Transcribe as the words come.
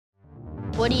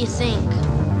What do you think?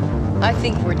 I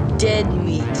think we're dead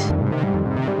meat.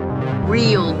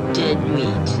 Real dead meat.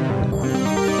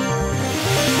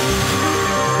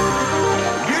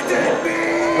 You dead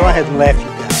meat! Go ahead and laugh, you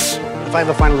guys. If I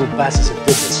ever find little bastards that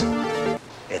did this,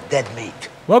 they're dead meat.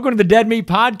 Welcome to the Dead Meat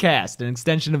Podcast, an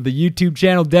extension of the YouTube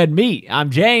channel Dead Meat.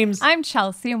 I'm James. I'm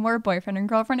Chelsea, and we're boyfriend and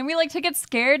girlfriend, and we like to get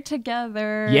scared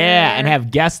together. Yeah, and have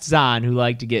guests on who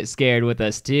like to get scared with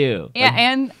us, too. Yeah,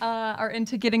 and are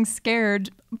into getting scared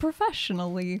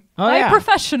professionally. Oh, by yeah.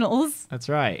 professionals. That's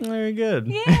right. Very good.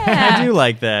 Yeah. I do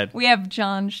like that. We have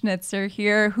Jon Schnitzer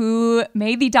here, who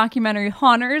made the documentary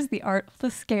Haunters, The Art of the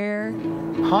Scare.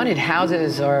 Haunted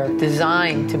houses are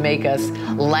designed to make us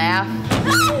laugh,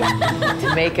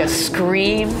 to make us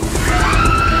scream,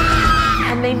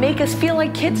 and they make us feel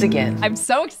like kids again. I'm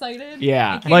so excited.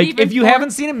 Yeah. I can't Like, even if you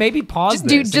haven't seen it, maybe pause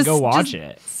this and go watch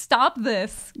it. Stop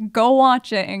this. Go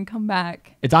watch it and come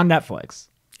back. It's on Netflix.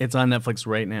 It's on Netflix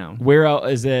right now. Where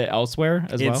is it elsewhere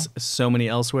as well? It's so many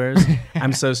elsewheres.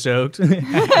 I'm so stoked.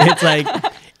 It's like,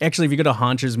 actually, if you go to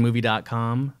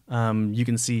hauntersmovie.com, you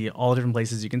can see all the different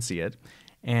places you can see it.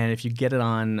 And if you get it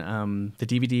on the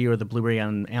DVD or the Blu-ray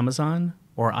on Amazon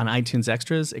or on iTunes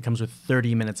Extras, it comes with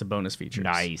 30 minutes of bonus features.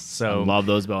 Nice. So I love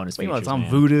those bonus you know, features. it's on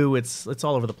man. Vudu. It's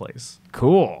all over the place.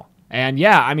 Cool. And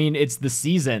yeah, I mean, it's the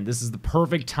season. This is the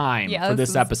perfect time Yeah, for this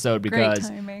this is episode great because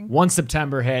timing. once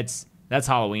September hits, that's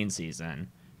Halloween season.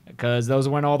 Because those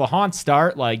are when all the haunts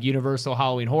start, like Universal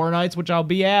Halloween Horror Nights, which I'll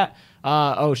be at.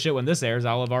 Oh shit, when this airs,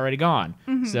 I'll have already gone.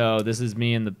 Mm-hmm. So this is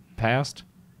me in the past.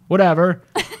 Whatever.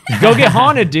 Go get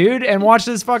haunted, dude, and watch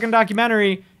this fucking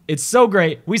documentary. It's so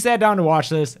great. We sat down to watch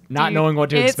this, not Dude, knowing what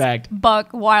to it's expect. buck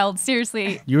wild.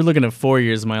 Seriously. You were looking at 4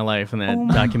 years of my life in that Oh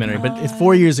my documentary, but it's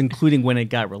 4 years including when it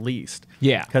got released.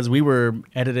 Yeah. Because we were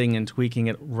editing and tweaking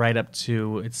it right up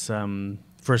to its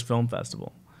first film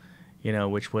festival, you know,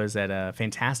 which was at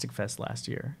Fantastic Fest last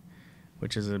year,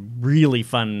 which is a really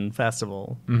fun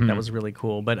festival. Mm-hmm. That was really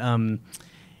cool. But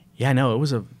yeah, no,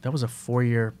 that was a 4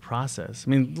 year process. I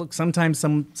mean, look, sometimes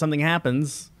something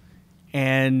happens,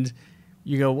 and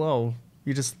you go, "Whoa,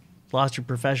 you just lost your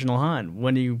professional hunt.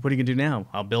 What are you gonna do now?"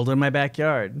 "I'll build it in my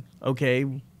backyard." "Okay,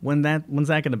 when's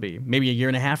that gonna be? Maybe a year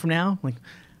and a half from now?" Like,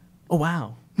 oh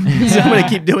wow. So I'm gonna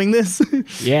keep doing this.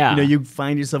 Yeah. You know, you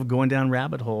find yourself going down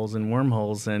rabbit holes and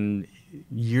wormholes, and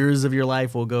years of your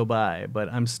life will go by.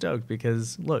 But I'm stoked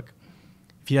because look,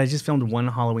 if I just filmed one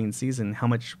Halloween season, how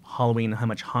much Halloween, how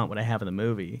much haunt would I have in the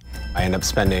movie? I end up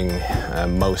spending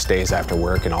most days after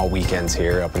work and all weekends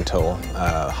here up until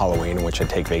Halloween, in which I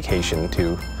take vacation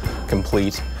to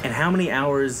complete. And how many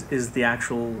hours is the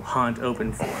actual haunt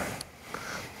open for?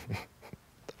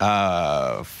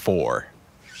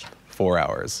 4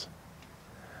 hours.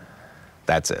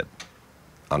 That's it,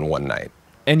 on one night.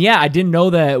 And yeah, I didn't know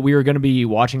that we were going to be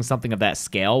watching something of that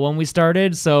scale when we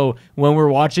started. So when we're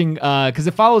watching, because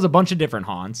it follows a bunch of different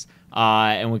haunts,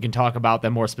 and we can talk about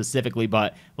them more specifically,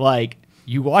 but like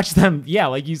you watch them, yeah,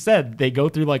 like you said, they go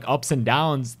through like ups and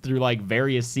downs through like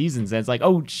various seasons. And it's like,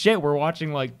 oh shit, we're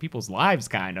watching like people's lives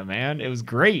kind of, man. It was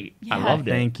great. I Yeah. loved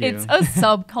it. Thank you. It's a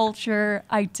subculture.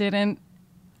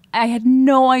 I had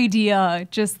no idea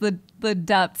just the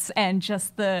depths and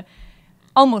just the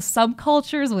almost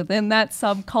subcultures within that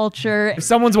subculture. If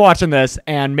someone's watching this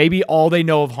and maybe all they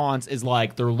know of haunts is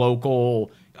like their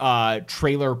local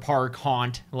trailer park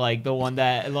haunt, like the one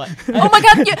that like Oh my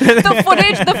god,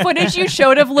 the footage you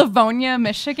showed of Livonia,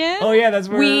 Michigan. oh yeah, that's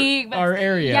where our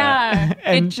area. Yeah.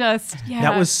 And it just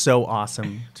That was so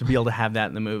awesome to be able to have that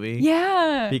in the movie.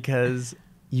 Yeah. Because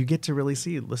you get to really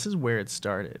see this is where it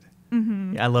started.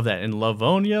 Mm-hmm. Yeah, I love that. In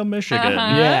Livonia, Michigan.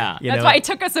 Yeah. You That's know, why it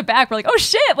took us aback. We're like, oh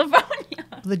shit, Livonia.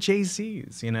 the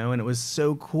JCs, you know, and it was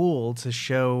so cool to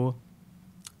show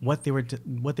what they were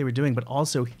doing, but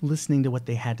also listening to what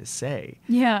they had to say.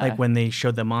 Yeah. Like when they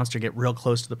showed the monster get real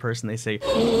close to the person, they say,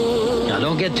 Now,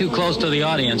 don't get too close to the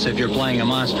audience if you're playing a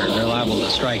monster. They're liable to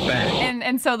strike back.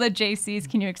 And so the JCs,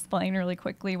 can you explain really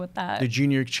quickly what that? the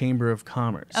Junior Chamber of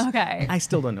Commerce. Okay. I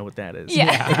still don't know what that is.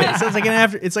 Yeah. So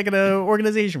it's like an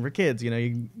organization for kids. You know,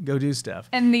 you go do stuff.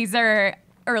 And these are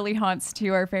early haunts too.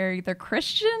 They're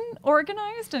Christian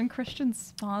organized and Christian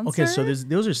sponsored. Okay, so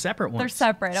those are separate ones. They're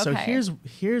separate, So okay.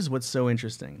 here's what's so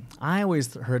interesting. I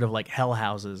always heard of like hell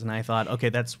houses, and I thought, okay,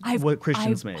 that's what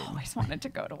Christians made. I always wanted to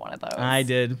go to one of those. I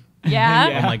did.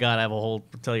 Yeah. Oh my God, I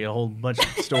have tell you a whole bunch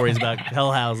of stories about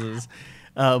hell houses.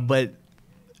 But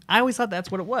I always thought that's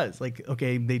what it was. Like,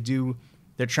 okay,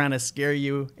 they're trying to scare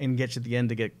you and get you at the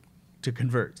end to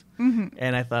convert. Mm-hmm.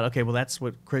 And I thought, okay, well, that's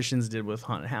what Christians did with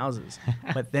haunted houses.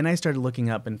 But then I started looking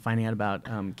up and finding out about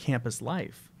campus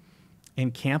life.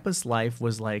 And campus life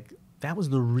was like that was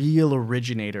the real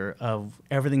originator of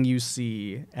everything you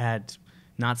see at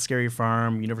Not Scary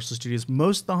Farm, Universal Studios.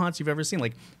 Most of the haunts you've ever seen,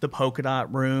 like the polka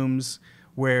dot rooms,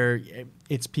 where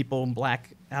it's people in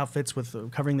black outfits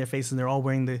with covering their faces, and they're all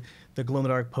wearing the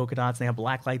glow-in-the-dark polka dots, and they have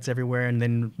black lights everywhere, and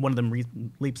then one of them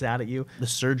leaps out at you. The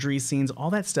surgery scenes, all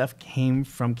that stuff came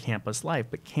from Campus Life.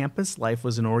 But Campus Life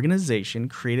was an organization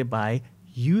created by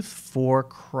Youth for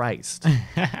Christ.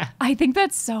 I think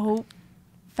that's so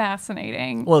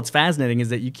fascinating. Well, it's fascinating is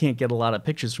that you can't get a lot of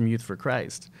pictures from Youth for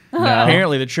Christ.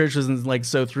 Apparently, the church wasn't like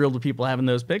so thrilled with people having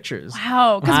those pictures.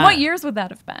 Wow, because what years would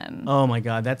that have been? Oh my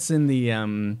God, that's in the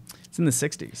it's in the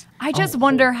 60s. I just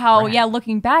wonder how,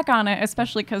 looking back on it,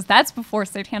 especially because that's before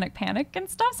Satanic Panic and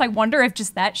stuff. So I wonder if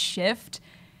just that shift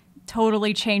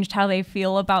totally changed how they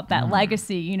feel about that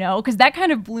legacy, you know? Because that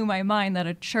kind of blew my mind that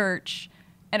a church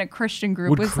and a Christian group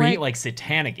would was create like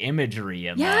satanic imagery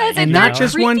and Yes, And they're not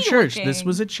just one creepy church. looking. This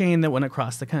was a chain that went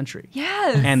across the country.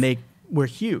 Yes. And they were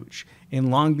huge.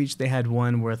 In Long Beach, they had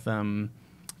one with, I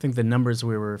think the numbers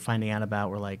we were finding out about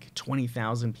were like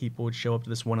 20,000 people would show up to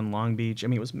this one in Long Beach. I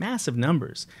mean, it was massive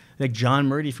numbers. Like John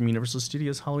Murdy from Universal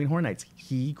Studios Halloween Horror Nights,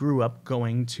 he grew up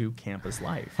going to Campus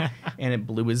Life. And it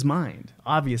blew his mind,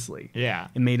 obviously. Yeah.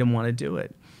 It made him want to do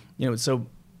it. You know, so,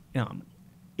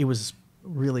 it was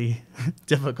really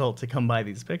difficult to come by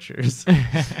these pictures.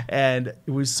 And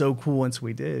it was so cool once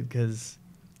we did, because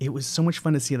it was so much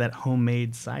fun to see that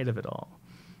homemade side of it all.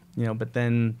 You know, but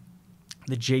then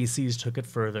the JCs took it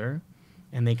further,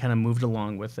 and they kind of moved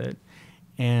along with it.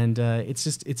 And it's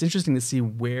interesting to see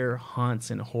where haunts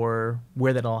and horror,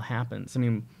 where that all happens. I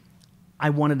mean, I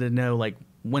wanted to know, like,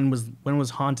 when was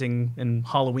haunting and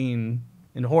Halloween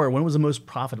and horror, when was the most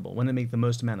profitable? When did it make the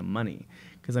most amount of money?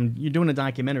 Because you're doing a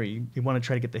documentary, you want to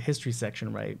try to get the history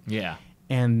section right. Yeah.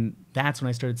 And that's when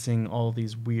I started seeing all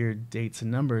these weird dates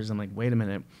and numbers. I'm like, wait a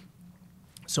minute.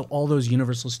 So all those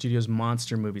Universal Studios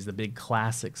monster movies, the big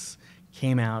classics,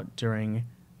 came out during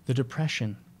the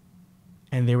Depression.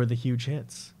 And they were the huge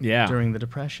hits during the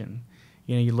Depression.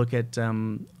 You know, you look at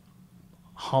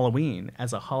Halloween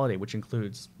as a holiday, which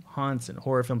includes haunts and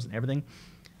horror films and everything.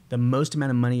 The most amount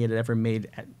of money it had ever made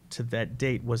to that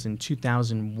date was in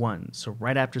 2001. So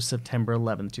right after September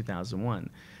 11th, 2001.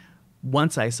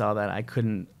 Once I saw that,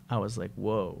 I was like,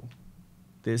 whoa,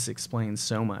 this explains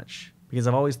so much. Because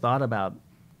I've always thought about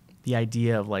the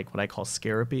idea of like what I call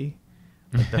scarapy,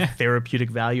 like the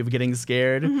therapeutic value of getting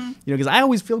scared. You know, because I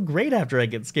always feel great after I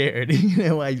get scared. You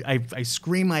know, I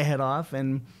scream my head off,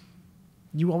 and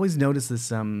you always notice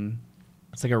this.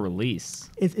 It's like a release.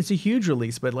 It's a huge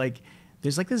release, but like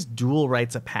there's like this dual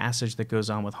rites of passage that goes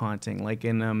on with haunting. Like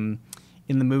in the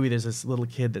movie, there's this little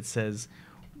kid that says,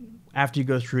 after you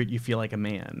go through it, you feel like a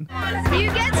man.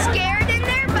 You get scared in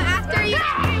there, but after you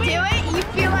do it, you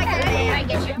feel like a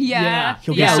man. Yeah.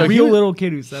 So a real little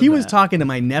kid who said he was that. talking to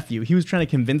my nephew. He was trying to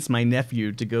convince my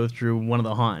nephew to go through one of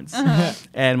the haunts.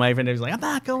 And my friend was like, I'm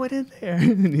not going in there.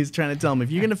 And he's trying to tell him,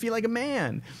 if you're going to feel like a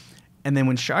man. And then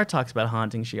when Char talks about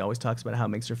haunting, she always talks about how it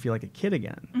makes her feel like a kid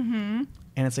again.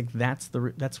 And it's like,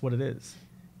 that's what it is.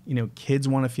 You know, kids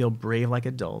want to feel brave like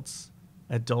adults.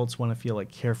 Adults want to feel like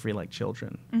carefree like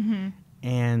children.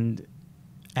 And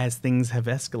as things have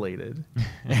escalated,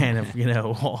 and if,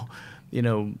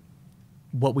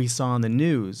 what we saw in the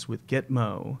news with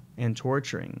Gitmo and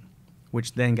torturing,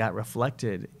 which then got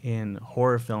reflected in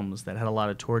horror films that had a lot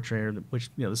of torture, which,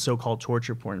 the so-called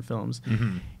torture porn films,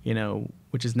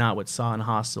 which is not what Saw and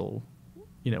Hostel,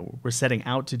 were setting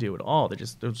out to do at all.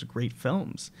 Those are great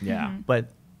films. Yeah.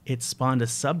 But it spawned a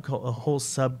whole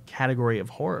subcategory of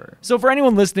horror. So for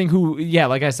anyone listening who,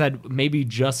 like I said, maybe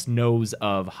just knows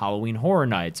of Halloween Horror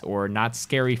Nights or Not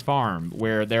Scary Farm,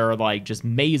 where there are like just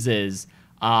mazes,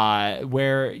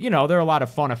 where, there are a lot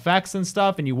of fun effects and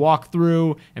stuff, and you walk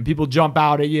through and people jump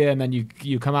out at you, and then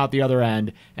you come out the other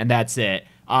end, and that's it.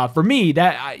 For me,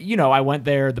 I went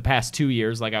there the past 2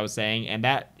 years, like I was saying, and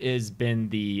that has been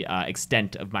the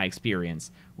extent of my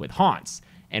experience with haunts.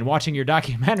 And watching your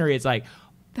documentary, it's like,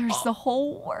 There's the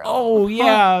whole world. oh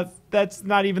yeah, that's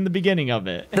not even the beginning of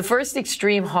it. The first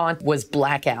extreme haunt was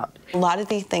blackout. A lot of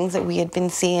these things that we had been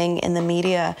seeing in the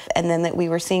media and then that we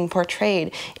were seeing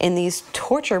portrayed in these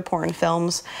torture porn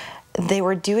films, they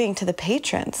were doing to the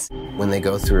patrons. When they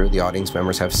go through, the audience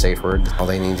members have safe word. All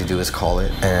they need to do is call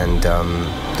it, and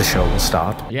the show will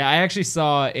stop. Yeah, I actually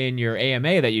saw in your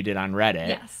AMA that you did on Reddit,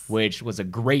 Yes. which was a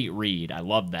great read. I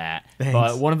love that. Thanks.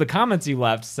 But one of the comments you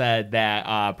left said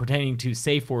that pertaining to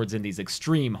safe words in these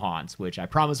extreme haunts, which I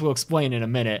promise we'll explain in a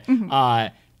minute,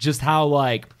 just how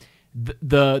like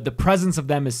the presence of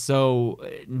them is so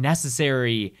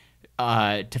necessary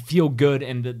to feel good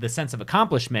and the sense of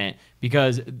accomplishment,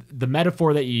 because the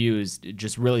metaphor that you used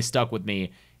just really stuck with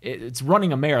me. It's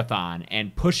running a marathon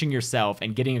and pushing yourself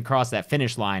and getting across that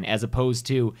finish line, as opposed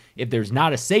to if there's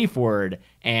not a safe word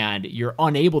and you're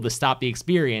unable to stop the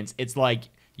experience, it's like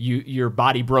your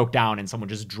body broke down and someone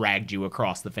just dragged you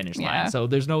across the finish line. So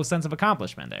there's no sense of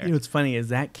accomplishment there. You know, what's funny is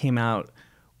that came out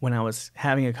when I was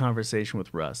having a conversation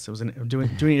with Russ. I was doing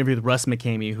an interview with Russ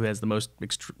McCamey, who has the most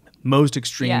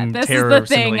extreme this terror is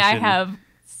the thing. simulation. I have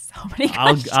so many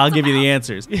questions. I'll give you the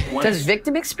answers. Does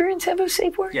Victim Experience have a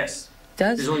safe word? Yes.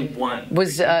 Does? There's only one.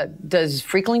 Does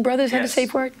Freakling Brothers have a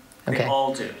safe word? They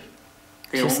all do.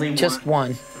 Just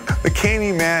one.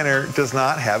 McCamey Manor does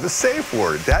not have a safe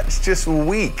word. That's just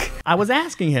weak. I was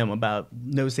asking him about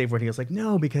no safe word. He was like,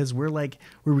 no, because we're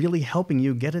really helping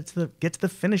you get to the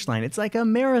finish line. It's like a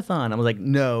marathon. I was like,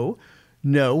 no,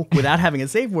 without having a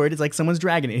safe word, it's like someone's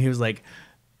dragging it. And he was like,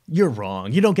 you're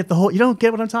wrong. You don't get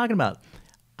what I'm talking about.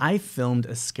 I filmed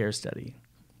a scare study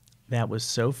that was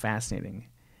so fascinating.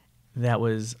 That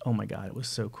was, oh my God, it was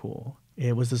so cool.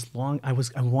 It was this long. I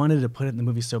wanted to put it in the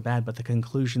movie so bad, but the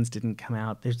conclusions didn't come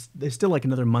out. There's still like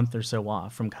another month or so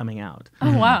off from coming out.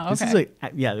 Oh wow! This is this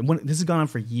has gone on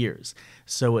for years.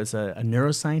 So as a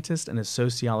neuroscientist and a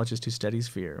sociologist who studies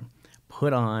fear,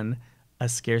 put on a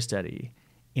scare study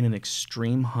in an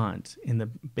extreme haunt in the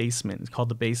basement. It's called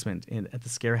The Basement at the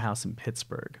Scare House in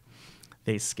Pittsburgh.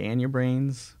 They scan your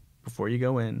brains before you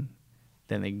go in.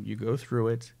 Then you go through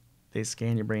it. They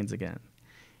scan your brains again.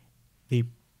 They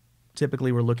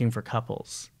typically were looking for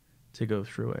couples to go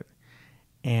through it.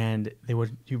 And they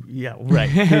would, right.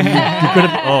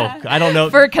 I don't know.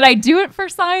 Could I do it for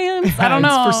science? I don't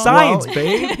know. It's for science,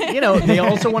 babe. They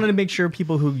also wanted to make sure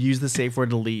people who use the safe word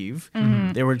to leave,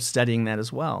 they were studying that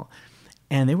as well.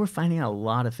 And they were finding out a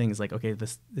lot of things like, okay,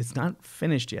 it's not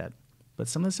finished yet. But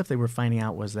some of the stuff they were finding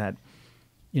out was that,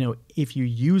 if you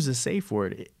use a safe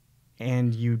word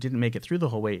and you didn't make it through the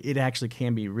whole way, it actually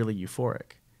can be really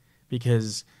euphoric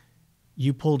because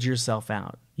you pulled yourself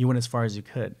out. You went as far as you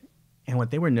could. And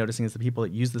what they were noticing is the people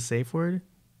that used the safe word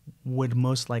would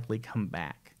most likely come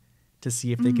back to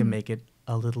see if they can make it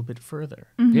a little bit further.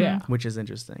 Yeah. Which is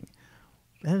interesting.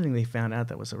 The other thing they found out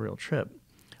that was a real trip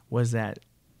was that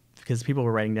because people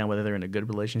were writing down whether they're in a good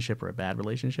relationship or a bad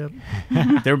relationship,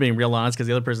 they were being real honest because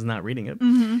the other person's not reading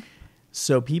it.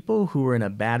 So people who were in a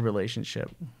bad relationship,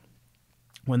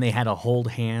 when they had to hold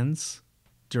hands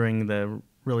during the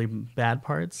really bad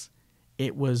parts,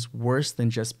 it was worse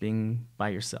than just being by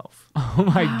yourself.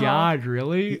 Oh my God,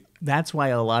 really? That's why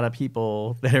a lot of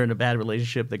people that are in a bad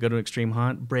relationship that go to an extreme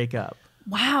haunt break up.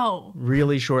 Wow.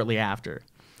 Really shortly after.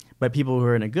 But people who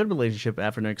are in a good relationship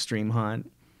after an extreme haunt,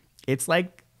 it's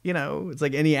like, it's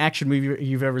like any action movie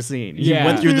you've ever seen. You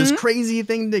went through this crazy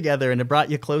thing together and it brought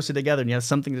you closer together and you have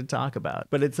something to talk about.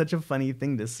 But it's such a funny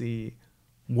thing to see.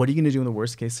 What are you going to do in the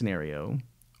worst case scenario?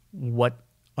 What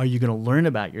are you going to learn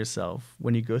about yourself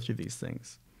when you go through these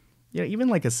things? Even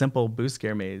like a simple boo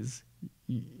scare maze,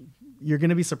 you're going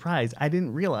to be surprised. I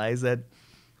didn't realize that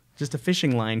just a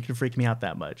fishing line could freak me out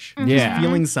that much. Yeah. Just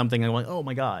feeling something, I'm like, oh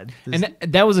my God. And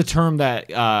that was a term that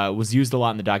was used a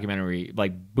lot in the documentary,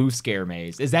 like boo scare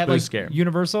maze. Is that boo like scare.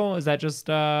 Universal? Is that just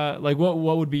like what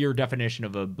would be your definition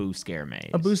of a boo scare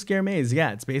maze? A boo scare maze,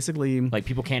 yeah. It's basically like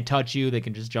people can't touch you, they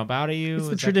can just jump out at you. It's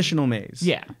the traditional maze.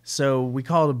 Yeah. So we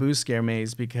call it a boo scare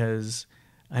maze because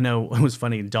I know it was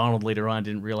funny. Donald later on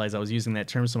didn't realize I was using that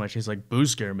term so much. He's like, boo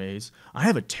scare maze? I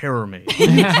have a terror maze.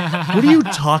 What are you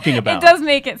talking about? It does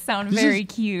make it sound very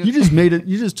cute. You just made it.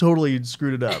 You just totally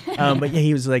screwed it up. But yeah,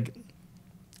 he was like,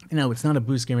 it's not a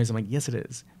boo scare maze. I'm like, yes, it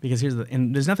is. Because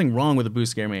and there's nothing wrong with a boo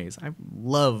scare maze. I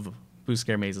love boo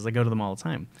scare mazes. I go to them all the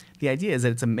time. The idea is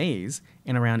that it's a maze,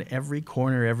 and around every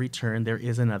corner, every turn, there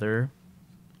is another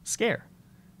scare.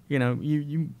 You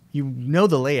know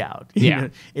the layout. Yeah.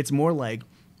 It's more like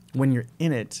when you're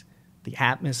in it, the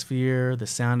atmosphere, the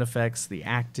sound effects, the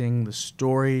acting, the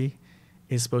story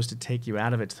is supposed to take you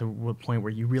out of it to a point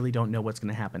where you really don't know what's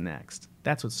going to happen next.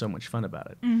 That's what's so much fun about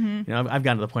it. I've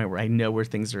gotten to the point where I know where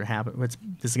things are happening. This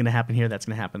is going to happen here. That's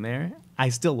going to happen there. I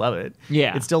still love it.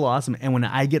 Yeah. It's still awesome. And when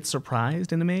I get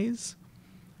surprised in a maze,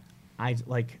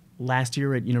 last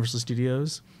year at Universal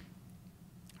Studios,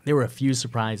 there were a few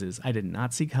surprises I did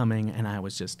not see coming, and I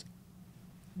was just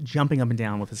jumping up and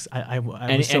down with this. I was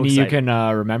so excited. You can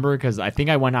remember because I think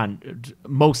I went on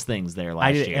most things there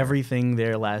last year. I did everything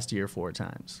there last year 4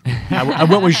 times. I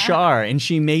went with Shar, and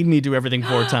she made me do everything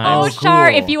 4 times. Oh, Shar!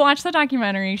 If you watch the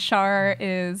documentary, Shar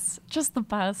is just the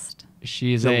best.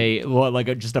 She's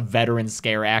just a veteran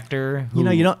scare actor.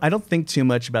 I don't think too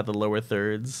much about the lower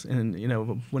thirds, and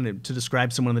to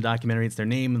describe someone in the documentary, it's their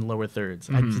name and the lower thirds.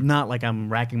 It's not like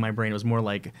I'm racking my brain. It was more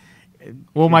like,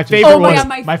 well, my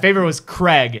favorite my favorite was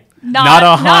Craig, not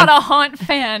a haunt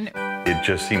fan. It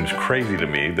just seems crazy to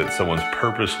me that someone's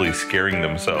purposely scaring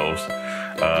themselves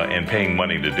and paying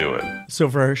money to do it. So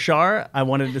for Shar, I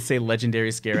wanted to say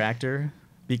legendary scare actor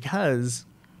because,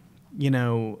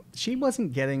 she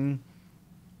wasn't getting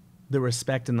the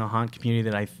respect in the haunt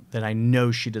community that I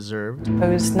know she deserved. It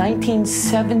was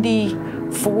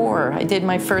 1974. I did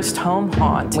my first home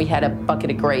haunt. We had a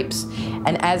bucket of grapes,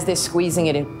 and as they're squeezing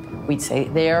it in, we'd say,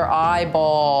 "They're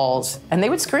eyeballs," and they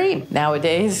would scream.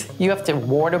 Nowadays, you have to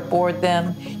waterboard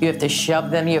them, you have to shove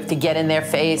them, you have to get in their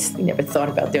face. We never thought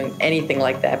about doing anything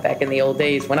like that back in the old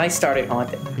days when I started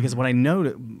haunting. Because what I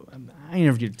know, I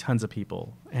interviewed tons of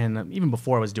people, and even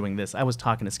before I was doing this, I was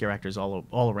talking to scare actors all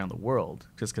around the world,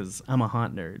 just because I'm a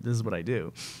haunt nerd. This is what I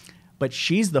do. But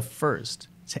she's the first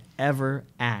to ever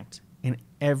act in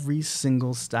every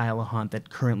single style of haunt that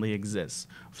currently exists.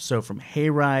 So from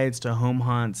hayrides to home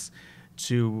haunts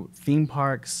to theme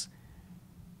parks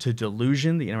to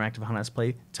Delusion, the interactive haunt house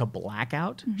play, to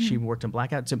Blackout. She worked in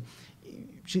Blackout. So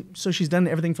she's done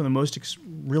everything from the most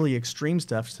really extreme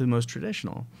stuff to the most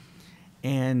traditional.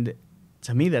 And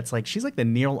to me, that's like, she's like the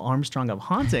Neil Armstrong of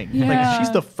haunting. Yeah. Like,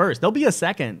 she's the first. There'll be a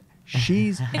second.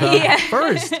 She's the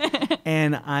first.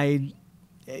 And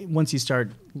once you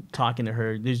start talking to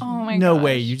her, there's no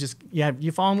way.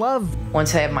 You fall in love.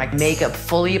 Once I have my makeup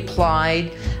fully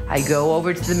applied, I go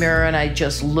over to the mirror and I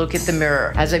just look at the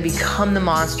mirror. As I become the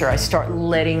monster, I start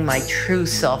letting my true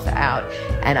self out,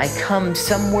 and I come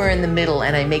somewhere in the middle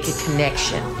and I make a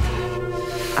connection.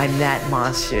 I'm that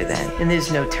monster then, and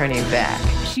there's no turning back.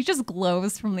 She just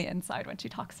glows from the inside when she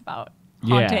talks about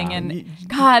haunting, and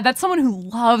God, that's someone who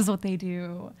loves what they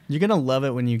do. You're gonna love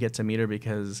it when you get to meet her,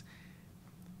 because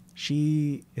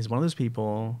she is one of those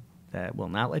people that will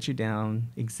not let you down.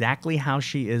 Exactly how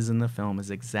she is in the film is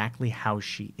exactly how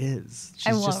she is.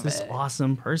 She's just this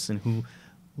awesome person who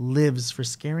lives for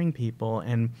scaring people,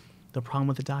 and the problem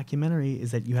with the documentary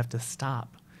is that you have to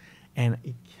stop, and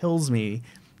it kills me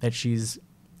that she's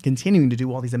continuing to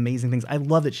do all these amazing things. I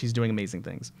love that she's doing amazing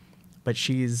things, but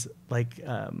she's like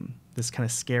this kind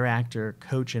of scare actor,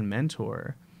 coach, and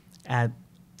mentor at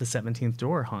the 17th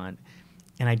Door Haunt.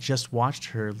 And I just watched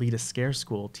her lead a scare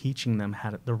school, teaching them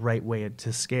the right way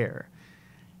to scare.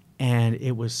 And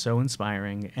it was so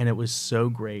inspiring, and it was so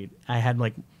great. I had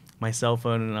like my cell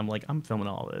phone, and I'm like, I'm filming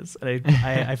all this. And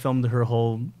I filmed her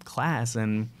whole class,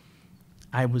 and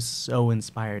I was so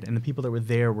inspired, and the people that were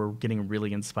there were getting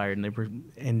really inspired,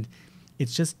 and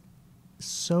it's just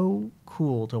so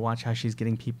cool to watch how she's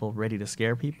getting people ready to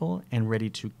scare people and ready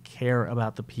to care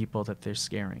about the people that they're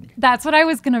scaring. That's what I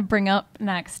was going to bring up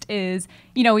next is,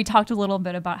 we talked a little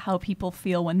bit about how people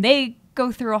feel when they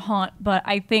go through a haunt, but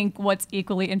I think what's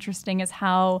equally interesting is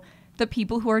how the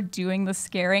people who are doing the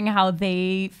scaring, how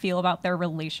they feel about their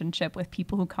relationship with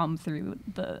people who come through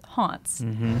the haunts.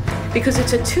 Because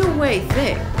it's a two-way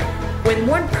thing.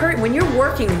 When you're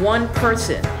working one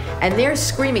person and they're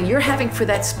screaming, you're having for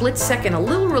that split second a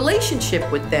little relationship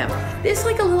with them. There's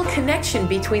like a little connection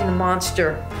between the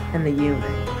monster and the human.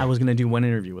 I was gonna do one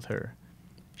interview with her.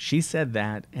 She said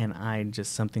that, and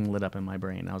something lit up in my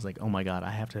brain. I was like, oh my God,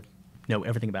 I have to know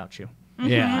everything about you.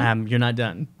 Yeah. You're not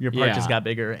done. Your part just got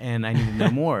bigger, and I need to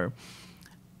know more.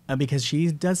 Because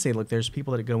she does say, look, there's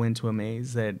people that go into a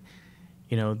maze that,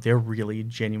 they're really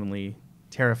genuinely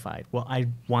terrified. Well, I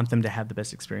want them to have the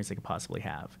best experience they could possibly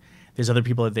have. There's other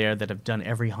people there that have done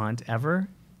every haunt ever,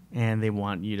 and they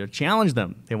want you to challenge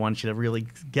them. They want you to really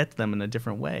get them in a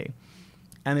different way.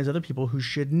 And there's other people who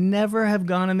should never have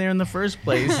gone in there in the first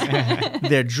place.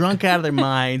 They're drunk out of their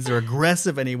minds. They're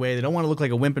aggressive anyway. They don't want to look like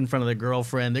a wimp in front of their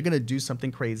girlfriend. They're going to do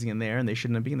something crazy in there, and they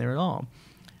shouldn't have been there at all.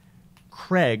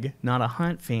 Craig, not a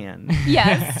haunt fan.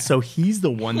 Yes. So he's the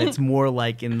one that's more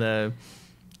like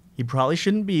he probably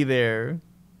shouldn't be there.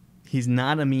 He's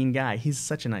not a mean guy. He's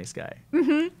such a nice guy.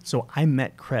 So I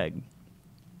met Craig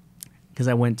because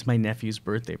I went to my nephew's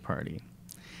birthday party.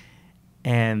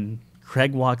 And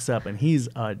Craig walks up, and he's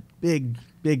a big,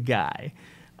 big guy.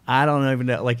 I don't even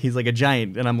know, like, he's like a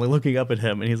giant, and I'm like looking up at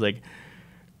him, and he's like,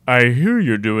 I hear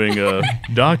you're doing a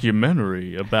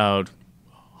documentary about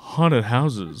haunted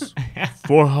houses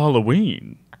for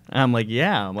Halloween. I'm like,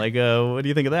 yeah. I'm like, what do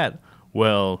you think of that?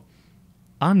 Well,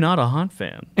 I'm not a haunt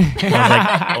fan.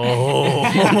 I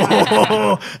was like,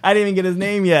 oh. I didn't even get his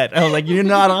name yet. I was like, you're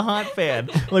not a haunt fan.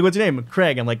 I'm like, what's your name?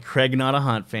 Craig. I'm like, Craig, not a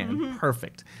haunt fan.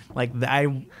 Perfect. Like,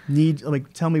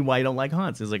 tell me why you don't like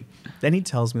haunts. He's like, then he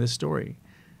tells me the story.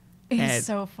 It's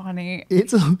so funny.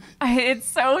 It's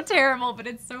so terrible, but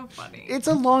it's so funny. It's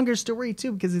a longer story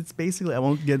too, because it's basically, I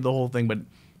won't get the whole thing, but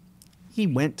he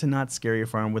went to Knott's Scary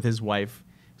Farm with his wife.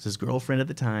 It was his girlfriend at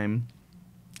the time.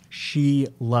 She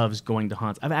loves going to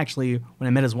haunts. I've actually, when I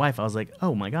met his wife, I was like,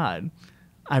 oh my God,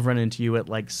 I've run into you at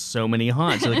like so many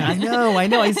haunts. She's like, I know,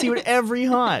 I see you at every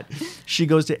haunt. She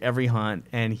goes to every haunt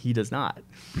and he does not.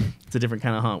 It's a different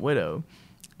kind of haunt widow.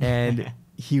 And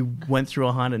he went through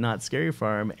a haunt at Knott's Scary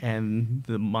Farm and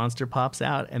the monster pops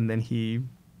out and then he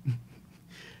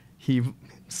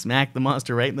smacked the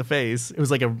monster right in the face. It was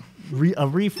like a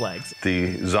reflex.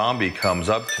 The zombie comes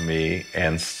up to me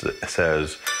and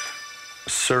says,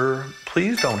 "Sir,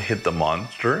 please don't hit the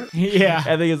monster." Yeah.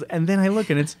 And then I look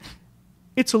and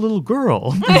it's a little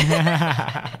girl.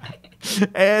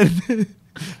 and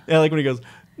like when he goes,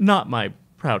 "Not my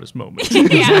proudest moment."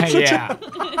 Yeah.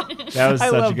 That was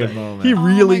such a good moment. He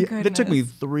really, it took me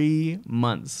 3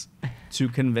 months to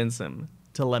convince him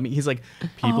to let me. He's like,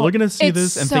 people are going to see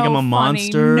this and think I'm a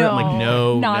monster. No, I'm like,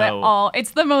 no, not at all.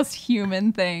 It's the most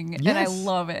human thing, Yes. and I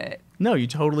love it. No, you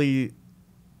totally,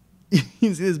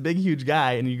 you see this big, huge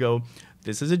guy, and you go,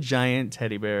 this is a giant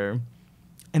teddy bear.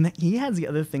 And then he has the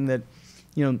other thing that,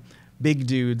 big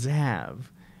dudes have.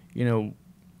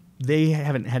 They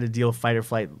haven't had to deal with fight or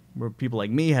flight where people like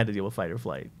me had to deal with fight or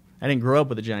flight. I didn't grow up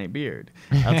with a giant beard.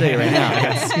 I'll tell you right now.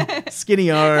 I got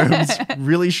skinny arms,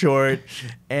 really short,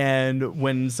 and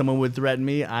when someone would threaten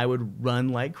me, I would run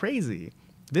like crazy.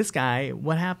 This guy,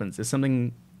 what happens? If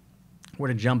something were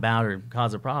to jump out or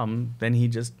cause a problem, then he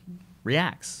just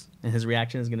reacts. And his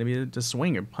reaction is going to be to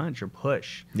swing or punch or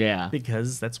push. Yeah.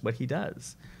 Because that's what he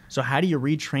does. So how do you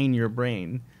retrain your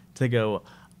brain to go,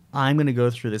 I'm going to go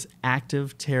through this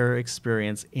active terror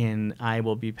experience and I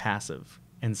will be passive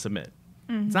and submit?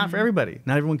 It's not for everybody.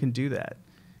 Not everyone can do that.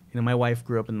 My wife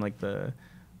grew up in like the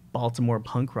Baltimore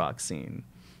punk rock scene,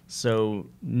 so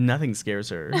nothing scares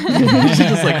her. She's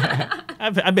just like,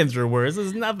 I've been through worse. This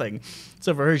is nothing.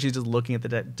 So for her, she's just looking at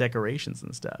the decorations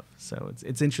and stuff. So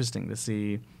it's interesting to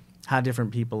see how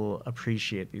different people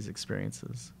appreciate these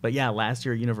experiences. But yeah, last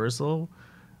year at Universal,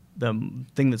 the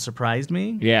thing that surprised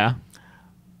me,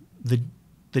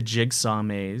 the Jigsaw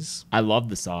Maze. I love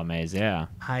the Saw Maze, yeah.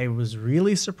 I was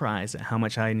really surprised at how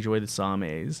much I enjoyed the Saw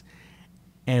Maze.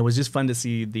 And it was just fun to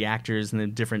see the actors and the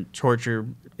different torture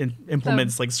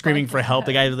implements, like screaming for help.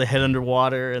 The guy with the head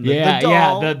underwater. And the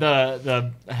doll.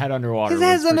 The head underwater. His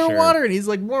head's underwater, and he's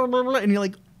like, blah, blah, blah, and you're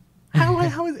like,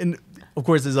 how is... And of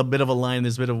course, there's a bit of a line,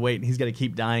 there's a bit of weight, and he's got to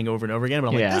keep dying over and over again. But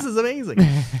I'm like, this is amazing.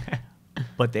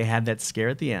 But they had that scare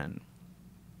at the end,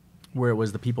 where it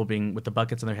was the people with the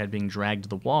buckets on their head being dragged to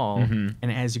the wall.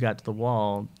 And as you got to the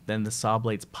wall, then the saw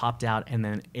blades popped out and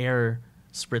then air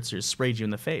spritzers sprayed you in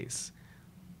the face.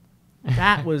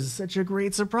 That was such a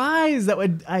great surprise.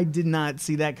 I did not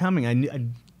see that coming. I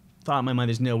thought in my mind,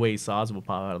 there's no way saws will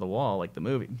pop out of the wall like the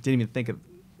movie. Didn't even think of,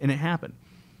 and it happened.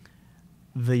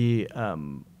 The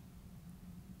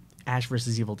Ash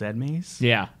vs. Evil Dead maze.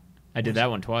 Yeah, I did that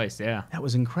one twice, yeah. That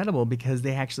was incredible because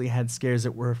they actually had scares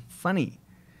that were funny.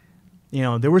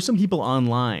 There were some people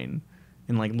online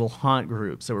in like little haunt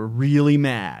groups that were really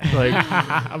mad.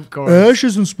 Like, of course. Ash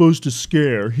isn't supposed to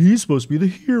scare. He's supposed to be the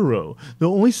hero. The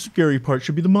only scary part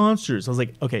should be the monsters. I was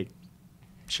like, okay,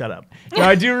 shut up. No,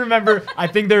 I do remember, I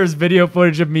think there was video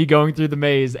footage of me going through the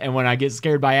maze, and when I get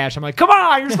scared by Ash, I'm like, come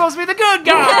on, you're supposed to be the good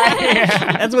guy.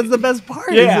 That's what's the best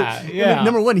part. Yeah.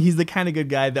 Number one, he's the kind of good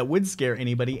guy that would scare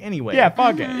anybody anyway. Yeah,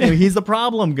 fuck it. He's the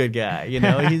problem good guy.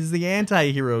 He's the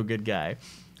anti-hero good guy.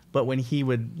 But when he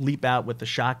would leap out with the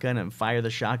shotgun and fire the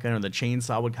shotgun, or the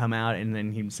chainsaw would come out, and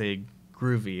then he'd say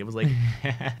groovy. It was like,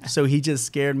 so he just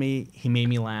scared me. He made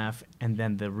me laugh, and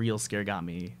then the real scare got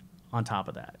me on top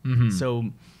of that.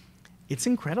 So it's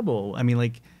incredible. I mean,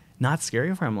 like, Knott's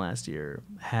Scary Farm last year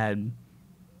had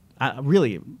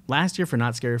last year for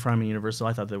Knott's Scary Farm and Universal,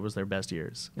 I thought that was their best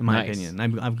years, in my opinion.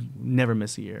 I've never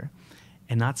missed a year.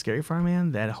 And Knott's Scary Farm,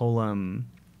 man, that whole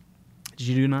did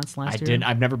you do Knott's last year? I did.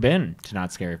 I've never been to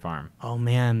Knott's Scary Farm. Oh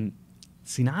man,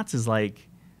 see, Knott's is like,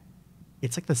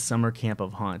 it's like the summer camp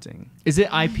of haunting. Is it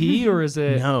IP or is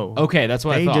it? No. Okay, that's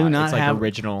what I thought. They do not it's like have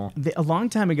original. A long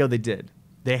time ago, they did.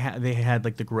 They had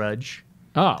like The Grudge.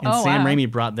 Oh. And Sam Raimi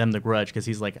brought them The Grudge because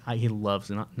he's like, he loves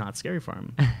Knott's Scary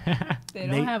Farm. They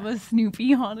don't have a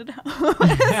Snoopy haunted house.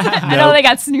 I know they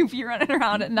got Snoopy running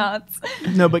around at Knott's.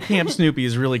 No, but Camp Snoopy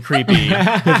is really creepy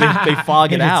because they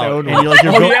fog it out, and you're like,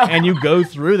 and you go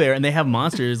through there, and they have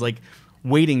monsters like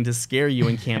waiting to scare you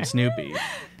in Camp Snoopy.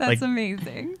 That's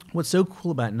amazing. What's so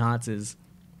cool about Knott's is,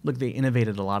 look, they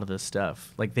innovated a lot of this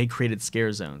stuff. Like, they created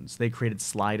scare zones, they created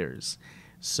sliders.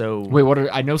 So wait, what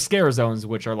are I know scare zones,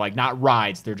 which are like not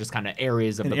rides, they're just kind of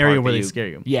areas of an the area park where that they scare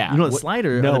you. Yeah, you know, the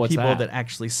slider no, are the what's people that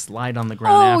actually slide on the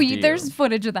ground. Oh, after you. there's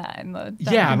footage of that in the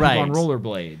yeah, right. on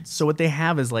rollerblades. So what they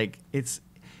have is like it's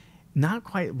not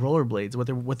quite rollerblades.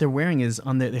 What they're wearing is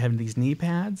they have these knee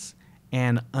pads,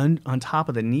 and on top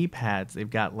of the knee pads they've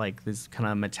got like this kind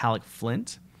of metallic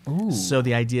flint. Ooh. So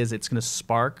the idea is it's going to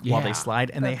spark while they Yeah. slide,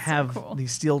 and they That's so have cool.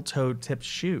 these steel-toed tipped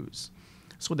shoes.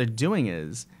 So what they're doing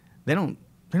is they don't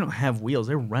have wheels.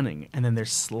 They're running, and then they're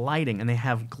sliding, and they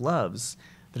have gloves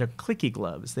that are clicky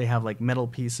gloves. They have like metal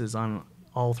pieces on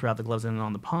all throughout the gloves and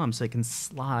on the palms, so they can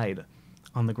slide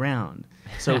on the ground.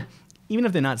 So even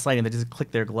if they're not sliding, they just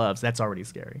click their gloves. That's already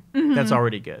scary. Mm-hmm. That's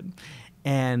already good.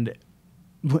 And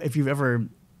if you've ever,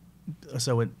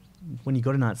 when you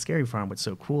go to Not Scary Farm, what's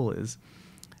so cool is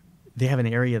they have an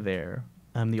area there,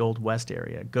 the Old West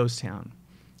area, Ghost Town,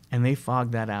 and they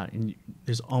fog that out, and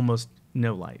there's almost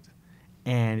no light,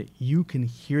 and you can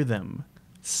hear them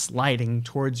sliding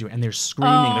towards you, and they're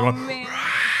screaming. Oh, they're going, man.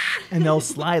 and they'll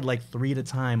slide like 3 at a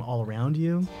time all around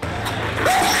you.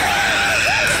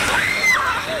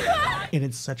 And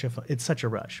it's such a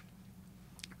rush.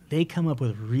 They come up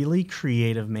with really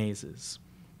creative mazes,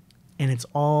 and it's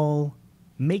all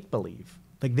make-believe.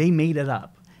 Like, they made it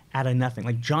up out of nothing.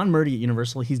 Like, John Murdy at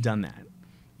Universal, he's done that.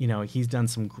 You know, he's done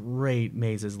some great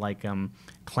mazes like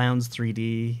Clowns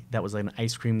 3D. That was like an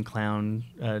ice cream clown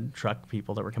truck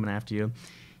people that were coming after you.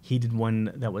 He did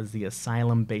one that was the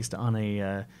Asylum based on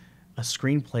a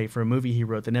screenplay for a movie he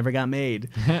wrote that never got made.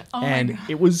 And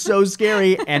it was so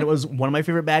scary. And it was one of my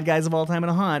favorite bad guys of all time in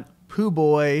a haunt, Pooh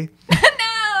Boy.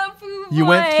 You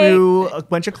went through a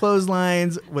bunch of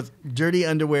clotheslines with dirty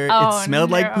underwear. Oh, it smelled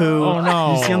like poo. Oh,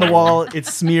 no. You see on the wall, it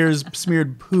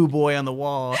smeared Pooh Boy on the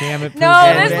wall. Damn it, Pooh No,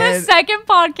 Boy. this is the second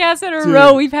podcast in a Dude.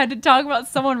 row we've had to talk about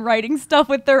someone writing stuff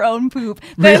with their own poop.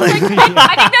 That's Really? like,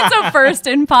 I think that's a first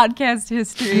in podcast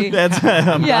history. That's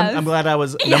Yes. I'm glad I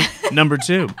was number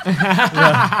 2.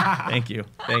 Yeah. Thank you.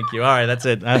 All right, that's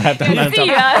it. I have to.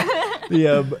 See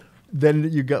ya. Then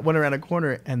you went around a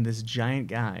corner, and this giant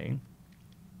guy.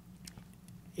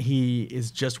 He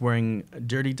is just wearing a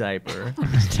dirty diaper,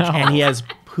 and he has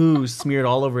poo smeared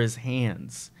all over his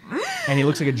hands, and he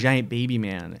looks like a giant baby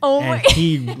man. Oh and my-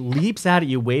 he leaps out at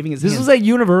you, waving his This hands. was at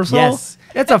Universal? Yes.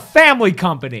 It's a family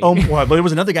company. Oh, well, but there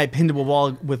was another guy pinned to a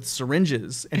wall with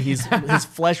syringes, and his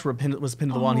flesh was pinned to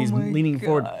the wall, and he's leaning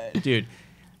forward. Dude,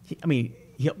 he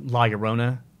La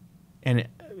Llorona, and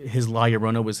his La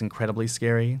Llorona was incredibly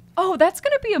scary. Oh, that's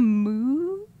going to be a movie?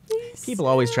 People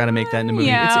always try to make that in a movie.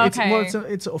 Yeah,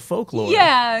 It's a folklore.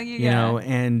 Yeah, you know,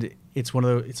 and it's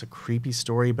it's a creepy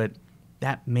story, but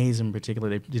that maze in particular,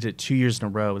 they did it 2 years in a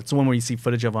row. It's the one where you see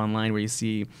footage of online where you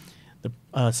see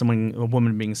a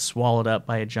woman being swallowed up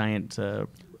by a giant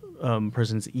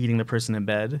person's eating the person in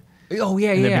bed. Oh,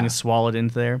 yeah, and they're yeah. being swallowed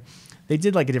into there. They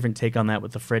did like a different take on that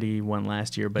with the Freddy one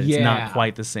last year, but it's not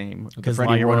quite the same because La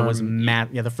Freddy Llorona was worm.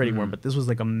 the Freddy worm, but this was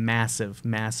like a massive,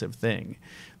 massive thing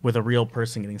with a real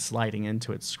person sliding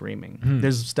into it, screaming.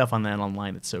 There's stuff on that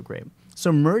online that's so great.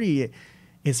 So Murdy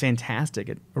is fantastic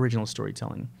at original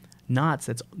storytelling. Knott's,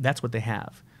 that's what they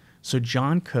have. So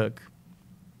John Cook,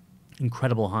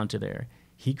 incredible haunter there.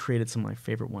 He created some of my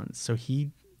favorite ones. So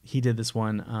he did this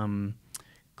one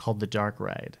called The Dark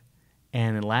Ride,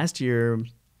 and last year.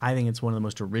 I think it's one of the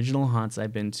most original haunts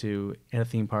I've been to at a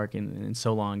theme park in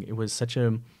so long. It was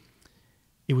so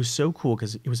cool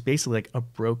because it was basically like a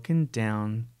broken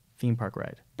down theme park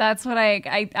ride. That's what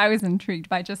I was intrigued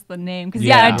by just the name. Because,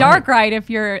 Yeah. a dark ride, if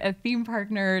you're a theme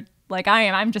park nerd like I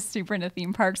am, I'm just super into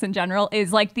theme parks in general,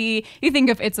 is like you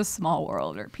think of It's a Small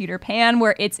World or Peter Pan,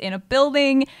 where it's in a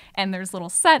building and there's little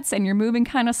sets and you're moving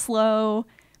kind of slow.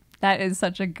 That is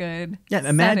such a good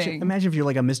setting. Imagine if you're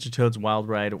like a Mr. Toad's Wild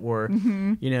Ride or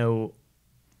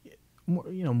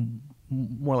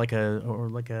more like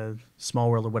a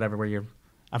Small World or whatever, where you're.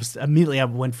 I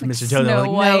went for Mr. Toad. And I'm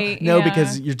like, no,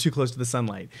 because you're too close to the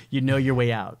sunlight. You know your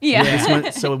way out. Yeah.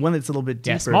 So one that's a little bit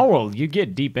deeper. Yeah, Small World, you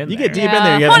get deep in there. You get deep in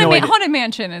there. You have no idea. Haunted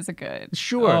Mansion is a good.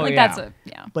 Sure. Oh, That's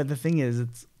But the thing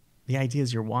is, the idea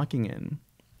is you're walking in,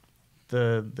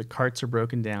 the carts are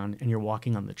broken down, and you're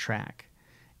walking on the track.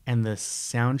 And the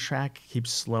soundtrack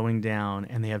keeps slowing down,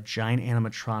 and they have giant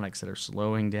animatronics that are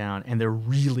slowing down, and they're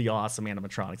really awesome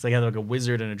animatronics. They have like a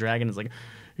wizard and a dragon. It's like,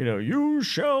 you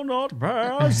shall not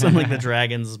pass, and like the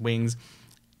dragon's wings.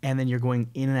 And then you're going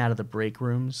in and out of the break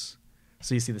rooms,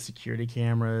 so you see the security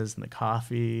cameras and the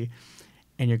coffee,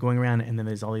 and you're going around, and then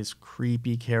there's all these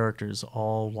creepy characters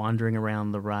all wandering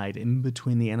around the ride in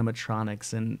between the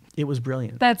animatronics, and it was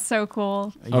brilliant. That's so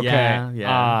cool. Okay.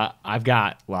 Yeah. I've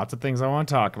got lots of things I want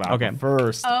to talk about. Okay. But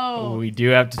first, we do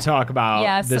have to talk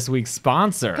about this week's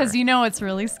sponsor. Because you know what's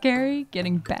really scary?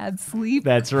 Getting bad sleep.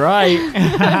 That's right.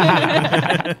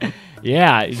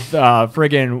 Yeah,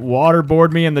 friggin'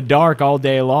 waterboard me in the dark all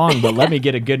day long, but let me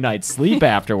get a good night's sleep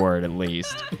afterward at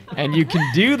least. And you can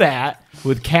do that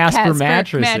with Casper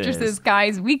mattresses.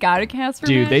 Guys, we got a Casper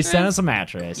Dude, mattress. they sent us a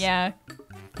mattress. Yeah.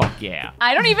 Fuck yeah.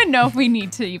 I don't even know if we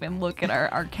need to even look at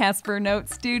our Casper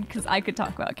notes, dude, because I could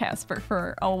talk about Casper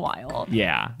for a while.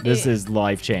 Yeah, this is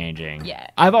life-changing. Yeah.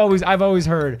 I've always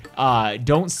heard,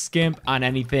 don't skimp on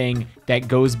anything that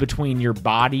goes between your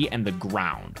body and the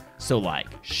ground. So like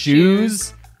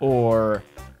shoes or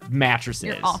mattresses.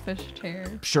 Your office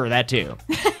chair. Sure, that too.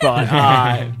 But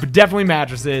definitely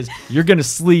mattresses. You're gonna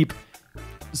sleep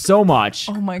so much.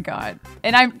 Oh my god.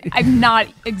 And I'm not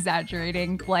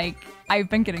exaggerating. Like, I've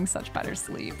been getting such better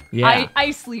sleep. Yeah. I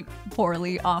sleep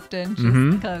poorly often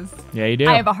just because you do.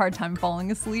 I have a hard time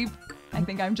falling asleep. I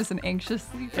think I'm just an anxious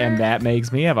sleeper. And that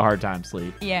makes me have a hard time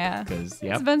sleep. Yeah. Because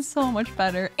It's been so much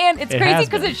better. And it's crazy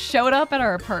because it showed up at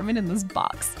our apartment in this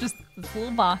box. Just this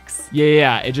little box.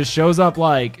 Yeah. It just shows up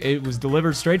like it was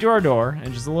delivered straight to our door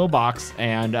in just a little box.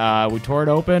 And we tore it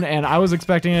open. And I was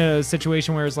expecting a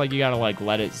situation where it's like you got to like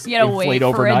let it inflate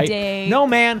overnight. For a day. No,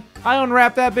 man. I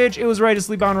unwrapped that bitch. It was ready to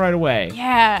sleep on right away.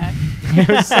 Yeah. It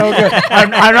was so good.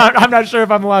 I'm not sure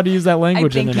if I'm allowed to use that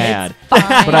language in an ad,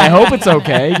 but I hope it's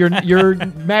okay. Your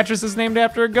mattress is named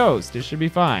after a ghost. It should be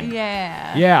fine.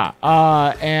 Yeah. Yeah.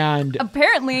 And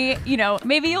apparently,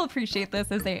 maybe you'll appreciate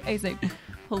this as a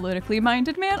politically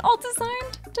minded man, all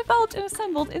designed, developed, and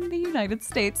assembled in the United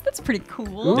States. That's pretty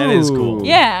cool. That is cool.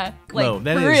 Yeah, like no,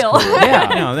 that for is real. Cool.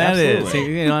 Yeah, no, that absolutely. is. So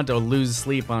you don't have to lose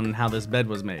sleep on how this bed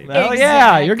was made. Well,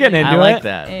 yeah, you're getting into it. I like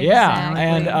that. Exactly.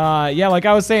 Yeah, and like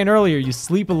I was saying earlier, you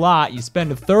sleep a lot. You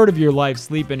spend a third of your life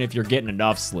sleeping if you're getting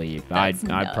enough sleep. I'd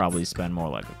probably spend more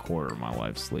like a quarter of my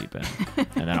life sleeping,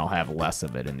 and then I'll have less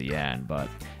of it in the end. But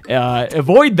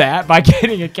avoid that by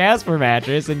getting a Casper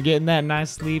mattress and getting that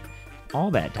nice sleep all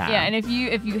that time. Yeah, and if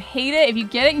you hate it, if you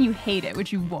get it and you hate it,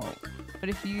 which you won't, but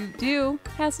if you do,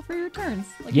 hassle-free returns.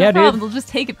 Like, no problem, they'll just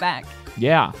take it back.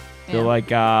 Yeah. They're like,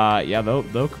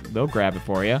 they'll grab it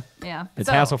for you. Yeah. It's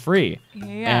hassle-free.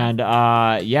 Yeah. And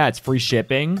it's free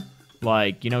shipping.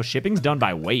 Like, shipping's done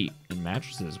by weight, and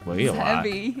mattresses weigh a lot.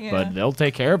 Heavy, yeah. But they'll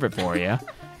take care of it for you.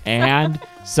 And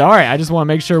sorry, I just want to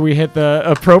make sure we hit the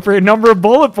appropriate number of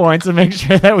bullet points and make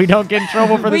sure that we don't get in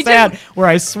trouble for this ad where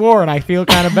I swore and I feel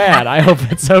kind of bad. I hope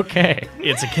it's okay.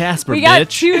 It's a Casper, we bitch.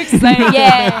 got too excited.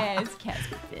 Yeah, it's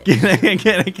Casper,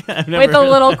 bitch. With a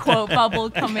little quote bubble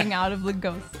coming out of the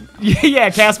ghost. Yeah,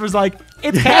 Casper's like,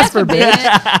 it's Casper,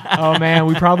 bitch. Oh, man,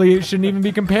 we probably shouldn't even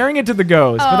be comparing it to the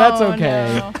ghost, but that's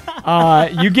okay. No.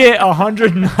 You get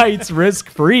 100 nights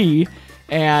risk-free.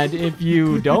 And if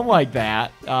you don't like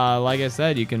that, like I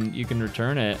said, you can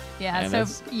return it. Yeah. So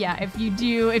if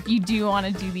you do want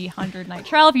to do the 100-night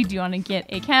trial, if you do want to get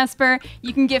a Casper,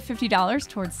 you can get $50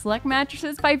 towards select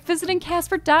mattresses by visiting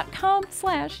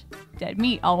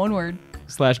casper.com/deadmeat, all one word.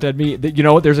 /deadmeat. You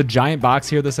know what? There's a giant box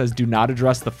here that says, "Do not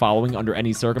address the following under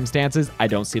any circumstances." I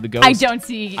don't see the ghost. I don't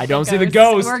see the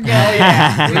ghost. We're good.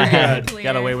 Yeah, we're good.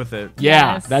 Got away with it.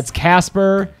 Yeah, Yes. that's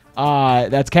Casper.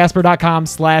 That's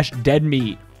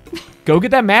casper.com/deadmeat. Go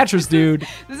get that mattress, dude.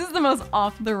 This is the most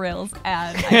off the rails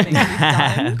ad I think we've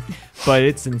done. But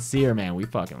it's sincere, man. We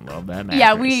fucking love that mattress.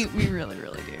 Yeah, we really,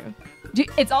 really do.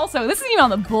 It's also, this isn't even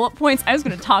on the bullet points. I was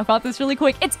going to talk about this really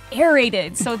quick. It's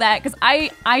aerated so that, because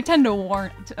I tend to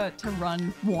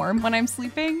run warm when I'm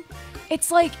sleeping.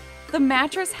 It's like the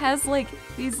mattress has like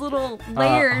these little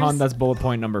layers. Hon, that's bullet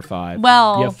point number 5.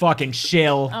 Well. You fucking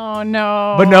shill. Oh,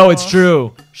 no. But no, it's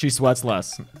true. She sweats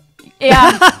less.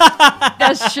 Yeah,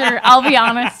 that's true. I'll be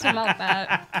honest about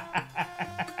that.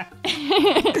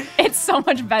 It's so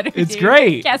much better. It's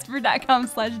great.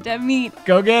 Casper.com/deadmeat.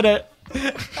 Go get it.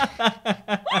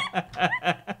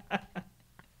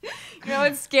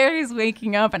 What's scary is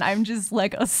waking up and I'm just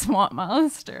like a swamp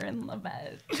monster in the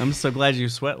bed. I'm so glad you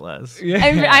sweat less.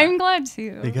 Yeah. I'm glad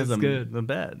too. Because I'm good. The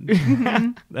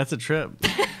bed. That's a trip.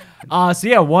 I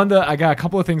got a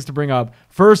couple of things to bring up.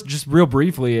 First, just real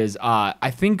briefly, is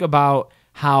I think about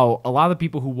how a lot of the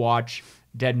people who watch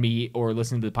Dead Meat or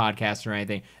listening to the podcast or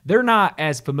anything, they're not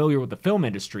as familiar with the film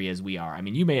industry as we are. I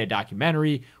mean, you made a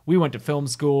documentary. We went to film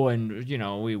school, and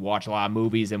we watch a lot of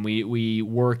movies, and we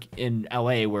work in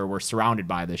LA where we're surrounded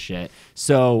by this shit.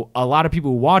 So a lot of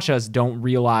people who watch us don't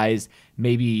realize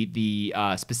maybe the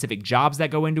specific jobs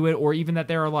that go into it, or even that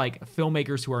there are like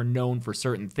filmmakers who are known for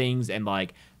certain things, and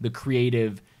like the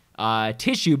creative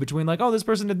tissue between like, oh, this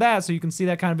person did that, so you can see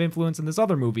that kind of influence in this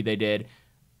other movie they did.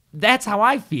 That's how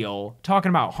I feel talking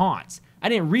about haunts. I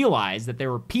didn't realize that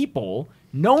there were people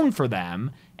known for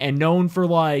them and known for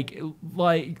like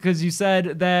because you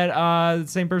said that the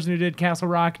same person who did Castle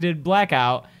Rock did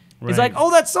Blackout. Right. It's like,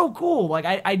 oh, that's so cool.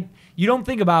 Like you don't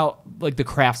think about like the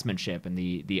craftsmanship and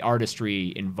the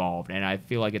artistry involved, and I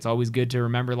feel like it's always good to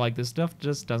remember like this stuff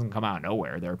just doesn't come out of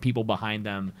nowhere. There are people behind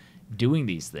them doing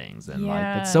these things, and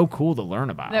like it's so cool to learn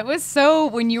about. That was so,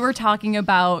 when you were talking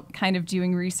about kind of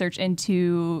doing research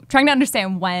into trying to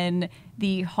understand when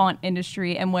the haunt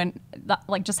industry and when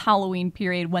like just Halloween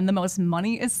period, when the most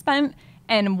money is spent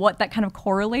and what that kind of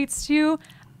correlates to,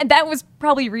 and that was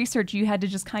probably research you had to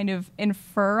just kind of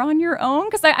infer on your own,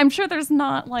 because I'm sure there's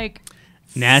not like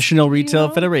National Retail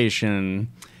Federation.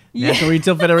 National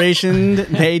Retail Federation,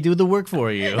 they do the work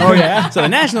for you. Oh, yeah? So the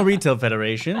National Retail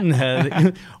Federation,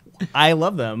 I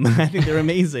love them. I think they're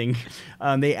amazing.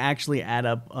 They actually add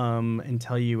up and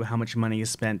tell you how much money is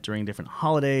spent during different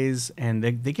holidays, and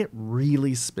they get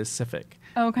really specific.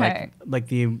 Okay.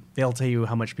 They'll tell you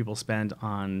how much people spend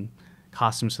on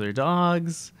costumes for their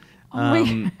dogs.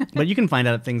 But you can find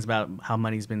out things about how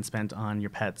money's been spent on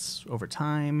your pets over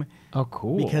time. Oh,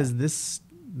 cool. Because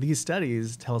these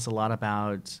studies tell us a lot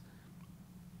about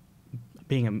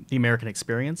being the American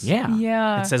experience.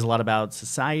 Yeah. It says a lot about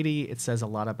society. It says a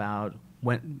lot about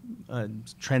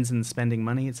trends in spending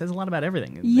money. It says a lot about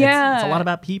everything. It's a lot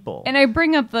about people. And I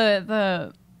bring up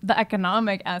the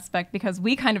economic aspect because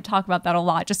we kind of talk about that a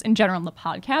lot just in general in the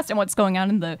podcast and what's going on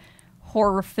in the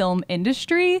horror film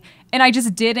industry, and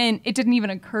it didn't even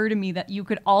occur to me that you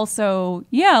could also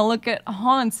look at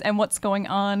haunts and what's going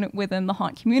on within the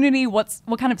haunt community, what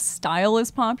kind of style is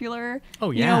popular,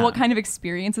 what kind of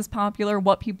experience is popular,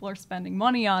 what people are spending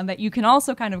money on, that you can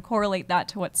also kind of correlate that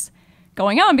to what's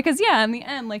going on, because in the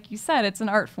end, like you said, it's an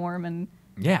art form. And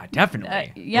yeah,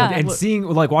 definitely. And seeing,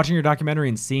 like, watching your documentary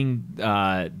and seeing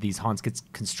these haunts get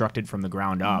constructed from the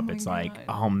ground up, it's like,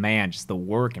 oh man, just the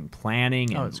work and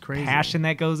planning and it's crazy. Passion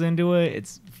that goes into it.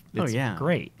 It's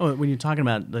great. Oh, when you're talking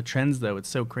about the trends, though, it's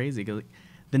so crazy because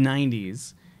the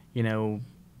 '90s,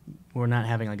 we're not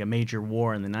having like a major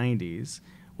war in the '90s.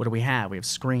 What do we have? We have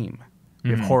Scream.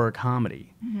 We have horror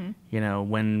comedy.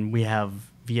 When we have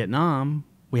Vietnam,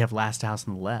 we have Last House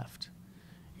on the Left.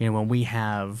 When we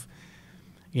have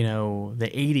the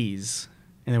 80s,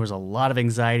 and there was a lot of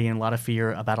anxiety and a lot of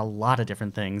fear about a lot of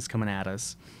different things coming at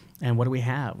us. And what do we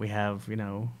have? We have,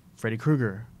 Freddy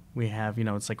Krueger. We have,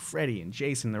 it's like Freddy and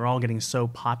Jason. They're all getting so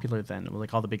popular then,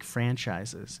 like all the big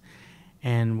franchises.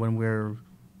 And when we're,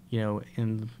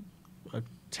 in a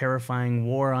terrifying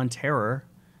war on terror,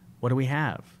 what do we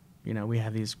have? We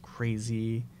have these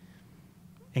crazy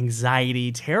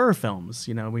anxiety terror films,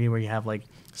 where you have like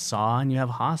Saw and you have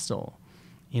Hostel.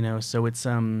 So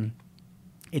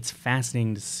it's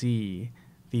fascinating to see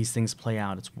these things play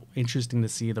out. It's interesting to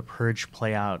see The Purge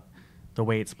play out the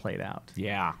way it's played out.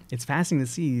 Yeah. It's fascinating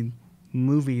to see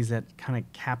movies that kind of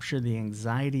capture the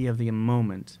anxiety of the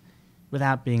moment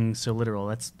without being so literal.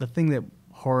 That's the thing that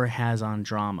horror has on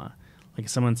drama. Like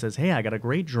if someone says, hey, I got a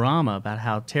great drama about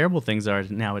how terrible things are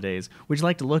nowadays. Would you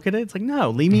like to look at it? It's like, no,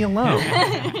 leave me alone.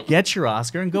 Get your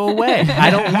Oscar and go away. I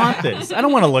don't want this. I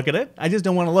don't want to look at it. I just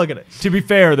don't want to look at it. To be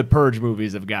fair, the Purge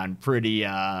movies have gotten pretty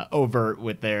overt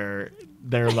with their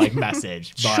like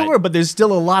message. But sure, but there's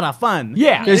still a lot of fun.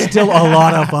 Yeah. There's still a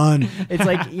lot of fun. It's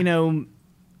like,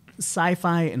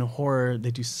 sci-fi and horror,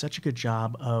 they do such a good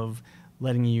job of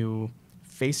letting you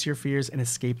face your fears and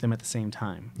escape them at the same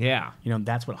time. Yeah.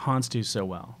 That's what haunts do so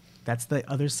well. That's the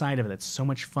other side of it. That's so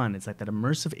much fun. It's like that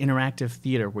immersive interactive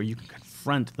theater where you can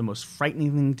confront the most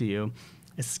frightening thing to you,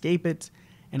 escape it,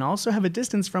 and also have a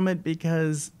distance from it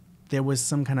because there was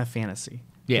some kind of fantasy.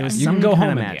 Yeah, there was you some can go kind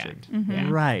home of in the magic. end. Yeah.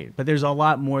 Right. But there's a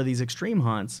lot more of these extreme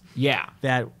haunts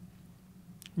that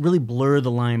really blur the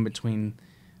line between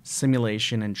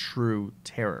simulation and true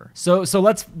terror. So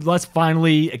let's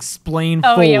finally explain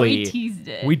fully. Oh yeah, we teased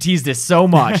it. We teased it so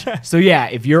much. So yeah,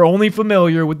 if you're only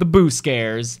familiar with the boo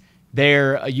scares,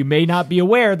 you may not be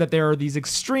aware that there are these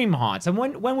extreme haunts. And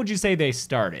when would you say they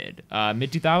started?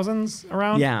 Mid 2000s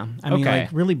around? Yeah, I mean, like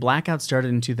really, Blackout started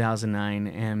in 2009,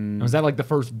 and was that like the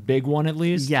first big one at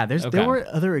least? Yeah, there were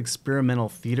other experimental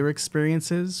theater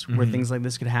experiences where things like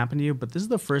this could happen to you, but this is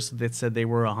the first that said they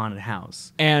were a haunted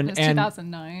house. And it's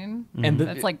 2009, and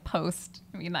that's like post.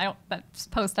 I mean, that's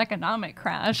post-economic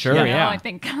crash. Sure, you know? I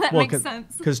think that makes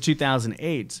sense. Because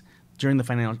 2008. During the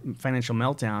financial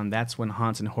meltdown, that's when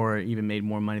haunts and horror even made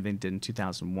more money than it did in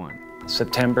 2001.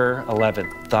 September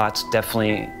 11th, thoughts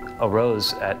definitely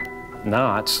arose at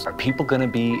knots. Are people going to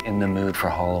be in the mood for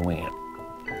Halloween?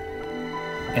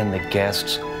 And the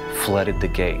guests flooded the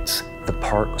gates. The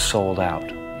park sold out.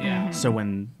 Yeah. So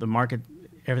when the market,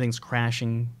 everything's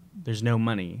crashing, there's no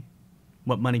money.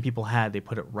 What money people had, they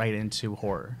put it right into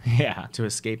horror. Yeah. To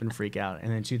escape and freak out.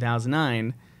 And in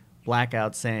 2009,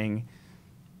 Blackout saying,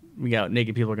 we got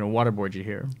naked people are going to waterboard you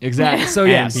here. Exactly. So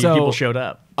yeah, so people showed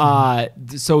up.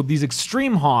 So these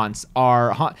extreme haunts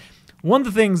are one of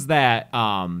the things that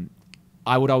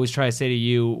I would always try to say to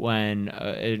you when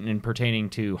in pertaining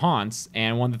to haunts,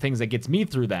 and one of the things that gets me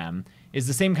through them is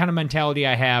the same kind of mentality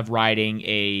I have riding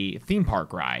a theme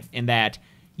park ride. In that,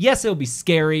 yes, it'll be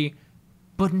scary,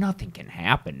 but nothing can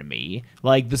happen to me.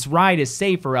 Like, this ride is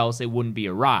safe or else it wouldn't be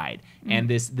a ride. And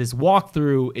this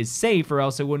walkthrough is safe or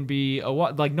else it wouldn't be a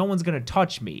like, no one's going to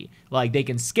touch me. Like, they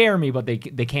can scare me, but they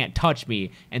can't touch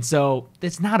me. And so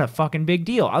it's not a fucking big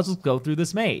deal. I'll just go through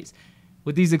this maze.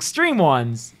 With these extreme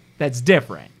ones, that's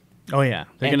different. Oh, yeah.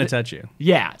 They're going to touch you.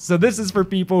 Yeah. So this is for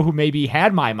people who maybe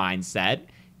had my mindset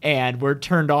and were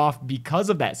turned off because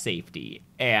of that safety,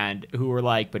 and who were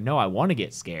like, but no, I want to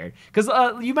get scared. Because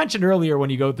you mentioned earlier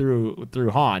when you go through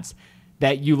haunts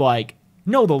that you like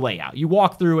know the layout. You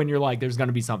walk through and you're like, there's going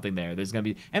to be something there. There's going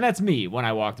to be, and that's me when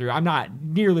I walk through. I'm not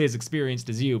nearly as experienced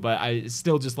as you, but I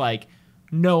still just like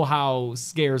know how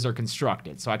scares are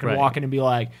constructed. So I can walk in and be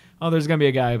like, oh, there's going to be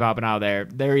a guy popping out there.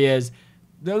 There he is.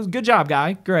 Good job,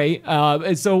 guy. Great.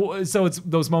 So it's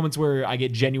those moments where I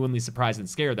get genuinely surprised and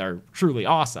scared that are truly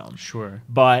awesome. Sure.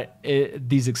 But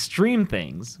these extreme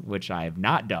things, which I have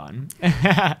not done,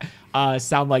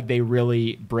 sound like they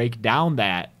really break down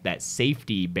that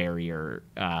safety barrier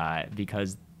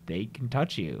because they can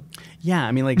touch you. Yeah,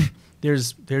 I mean, like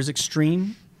there's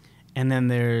extreme, and then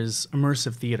there's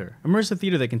immersive theater. Immersive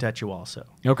theater that can touch you also.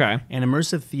 Okay. And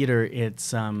immersive theater,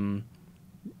 it's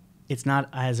not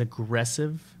as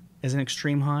aggressive as an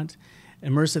extreme haunt.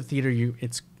 Immersive theater,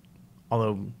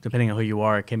 although depending on who you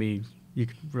are, you can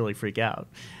really freak out.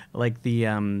 Like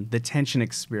the tension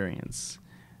experience.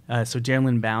 So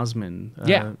Jerlyn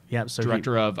Bousman, so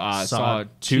director of Saw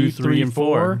 2, 3, and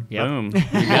 4. Yep. Boom, you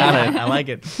got it. I like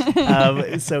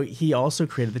it. So he also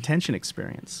created the tension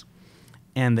experience,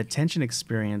 and the tension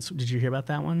experience. Did you hear about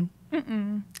that one?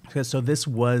 Mm-mm. So this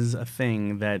was a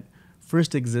thing that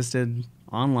first existed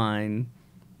online,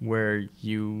 where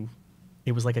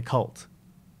it was like a cult.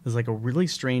 It was like a really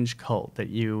strange cult that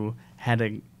you had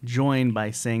to join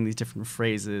by saying these different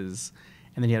phrases,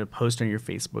 and then you had to post on your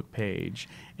Facebook page,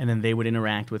 and then they would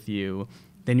interact with you.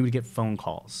 Then you would get phone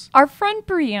calls. Our friend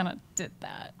Brianna did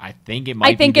that. I think it might.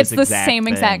 I think it's the same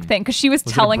exact thing because she was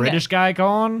telling it a British guy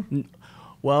calling.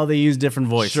 Well, they use different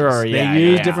voices. Sure, yeah, they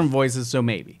use different voices, so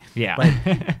maybe. Yeah, but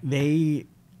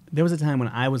there was a time when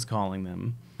I was calling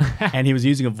them. And he was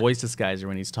using a voice disguiser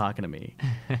when he's talking to me,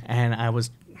 and I was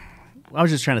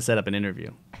just trying to set up an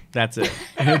interview. That's it.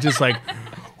 And it was just like,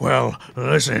 well,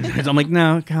 listen. And I'm like,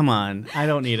 no, come on. I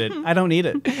don't need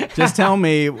it. Just tell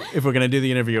me if we're gonna do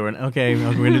the interview. And okay,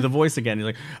 we're gonna do the voice again. He's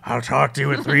like, I'll talk to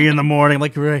you at 3 a.m. I'm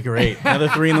like, great. Another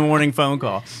 3 a.m. phone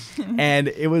call. And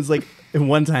it was like,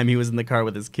 one time he was in the car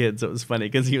with his kids, so it was funny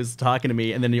because he was talking to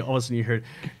me, and then all of a sudden you heard,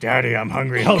 Daddy, I'm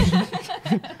hungry.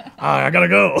 I gotta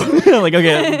go. Like,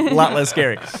 okay, a lot less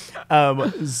scary.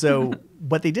 So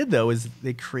what they did, though, is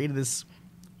they created this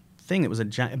thing that was a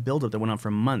giant buildup that went on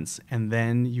for months, and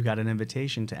then you got an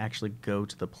invitation to actually go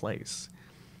to the place.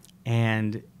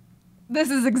 And this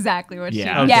is exactly what she.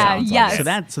 Okay.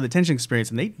 Yes. So the tension experience,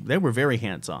 and they were very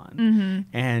hands-on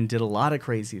and did a lot of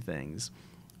crazy things,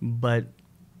 but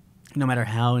no matter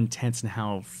how intense and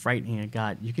how frightening it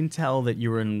got, you can tell that you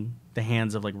were in the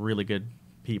hands of like really good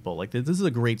people. Like this is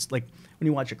a great, like when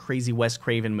you watch a crazy Wes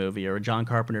Craven movie or a John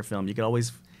Carpenter film, you can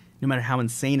always, no matter how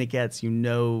insane it gets, you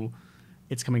know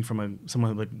it's coming from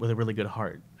someone with a really good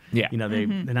heart. Yeah. You know, they're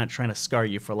not trying to scar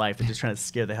you for life. They're just trying to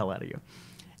scare the hell out of you.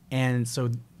 And so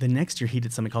the next year he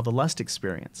did something called the Lust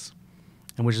Experience,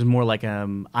 and which is more like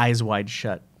Eyes Wide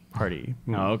Shut party.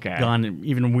 Oh, okay. Gone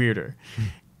even weirder.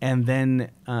 And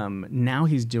then now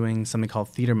he's doing something called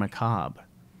Theater Macabre,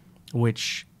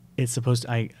 which is supposed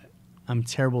to, I'm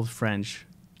terrible with French.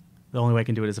 The only way I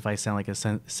can do it is if I sound like a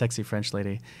sexy French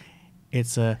lady.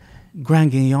 It's a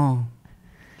Grand Guignol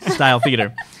style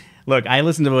theater. Look, I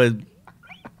listened to a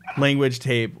language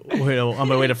tape on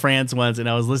my way to France once, and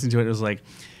I was listening to it. It was like,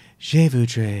 Je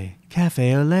voudrais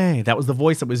café au lait. That was the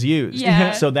voice that was used.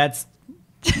 Yeah. So that's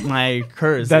my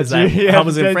curse. That's I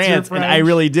was in France, French. and I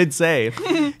really did say,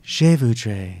 Je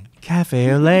voudrais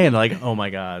café au lait. And like, oh my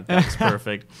God, that's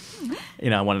perfect.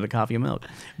 I wanted a coffee and milk.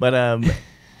 But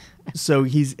so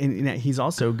he's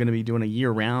also going to be doing a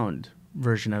year-round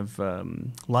version of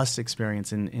Lust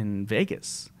Experience in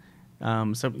Vegas.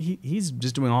 So he's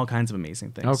just doing all kinds of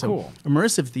amazing things. Oh, so cool.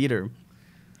 Immersive theater,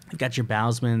 you've got your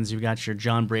Bousmans, you've got your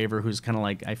John Braver, who's kind of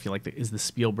like, I feel like is the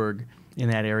Spielberg in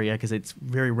that area, because it's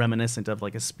very reminiscent of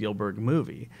like a Spielberg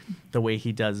movie, the way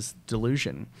he does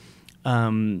Delusion.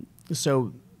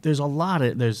 So there's a lot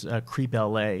of, there's Creep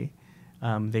LA.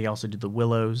 They also did The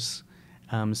Willows.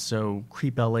 So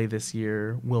Creep LA this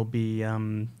year will be,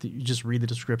 you just read the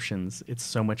descriptions. It's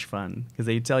so much fun because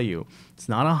they tell you it's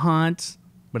not a haunt,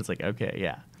 but it's like, okay,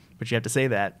 yeah. But you have to say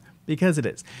that because it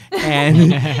is.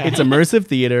 And it's immersive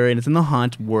theater and it's in the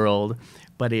haunt world,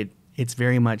 but it's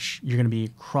very much, you're going to be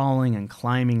crawling and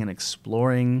climbing and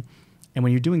exploring. And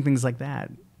when you're doing things like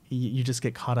that, you just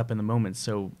get caught up in the moment.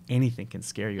 So anything can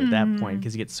scare you at that point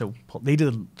because you get so, they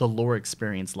did the lore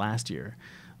experience last year.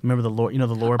 Remember the lore, the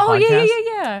lore podcast?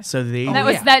 Yeah. So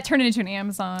that turned it into an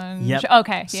Amazon Yep. show.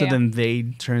 Okay. So then they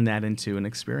turned that into an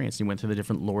experience. You went through the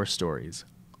different lore stories.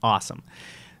 Awesome.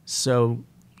 So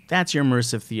that's your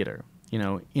immersive theater.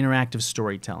 Interactive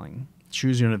storytelling,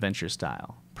 choose your own adventure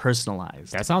style,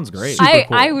 personalized. That sounds great. Super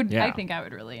cool. I think I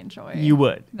would really enjoy. You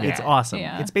would. That. It's awesome.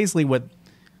 Yeah. It's basically what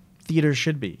theater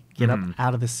should be. Get up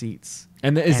out of the seats.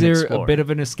 And is there explore. a bit of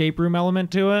an escape room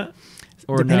element to it?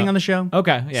 Or depending no? on the show.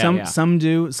 Okay. Yeah. Some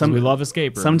do. Some we love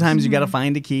escape rooms. Sometimes you got to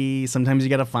find a key. Sometimes you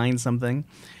got to find something.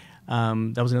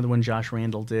 That was another one Josh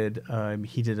Randall did.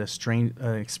 He did a strange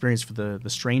experience for the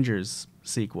Strangers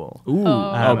sequel. Ooh.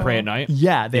 Pray at Night?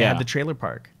 Yeah, they had the trailer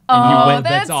park. And you went,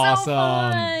 that's awesome. so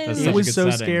fun. That's It such was a good so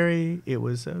setting. scary. It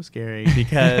was so scary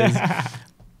because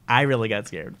I really got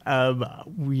scared.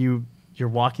 You're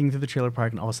walking through the trailer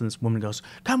park, and all of a sudden this woman goes,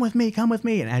 come with me.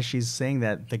 And as she's saying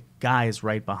that, the guy is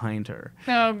right behind her.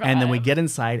 Oh, God. And then we get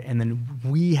inside, and then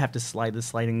we have to slide the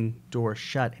sliding door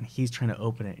shut, and he's trying to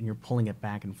open it, and you're pulling it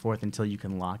back and forth until you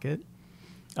can lock it.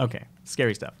 Okay,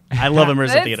 scary stuff. I love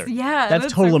immersive theater. Yeah,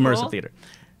 that's total so immersive cool. theater.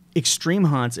 Extreme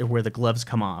haunts are where the gloves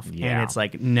come off, Yeah. and it's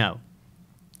like, no,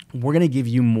 we're gonna give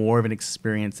you more of an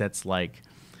experience that's like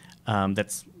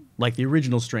the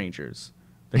original Strangers.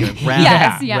 They're gonna wrap,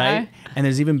 Yes, yeah. right? And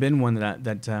there's even been one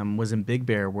that was in Big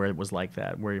Bear where it was like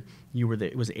that, where you were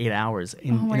it was 8 hours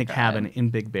in a cabin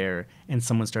in Big Bear, and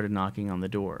someone started knocking on the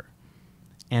door,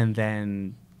 and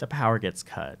then the power gets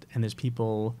cut, and there's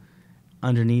people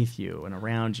underneath you and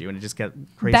around you, and it just got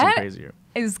crazier and crazier.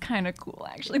 Is kind of cool,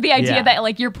 actually. The idea that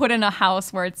like you're put in a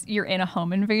house where you're in a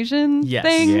home invasion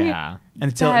thing. Yeah.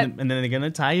 And then they're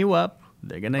gonna tie you up.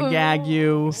 They're gonna gag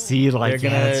you. See, like,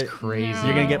 that's crazy.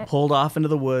 You're gonna get pulled off into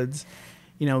the woods.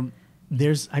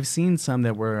 I've seen some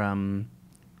that were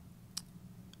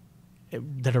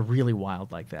that are really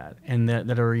wild like that, and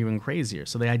that are even crazier.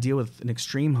 So the idea with an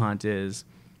extreme haunt is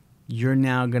you're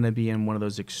now gonna be in one of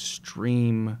those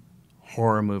extreme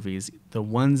horror movies, the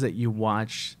ones that you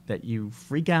watch that you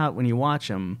freak out when you watch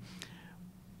them,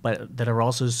 but that are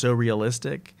also so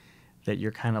realistic that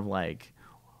you're kind of like,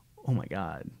 oh my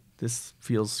God, this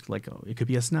feels like it could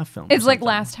be a snuff film. It's like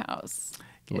Last House.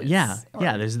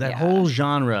 There's that whole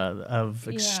genre of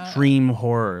extreme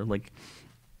horror, like,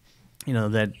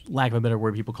 that, lack of a better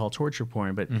word, people call torture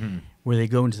porn, but where they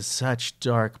go into such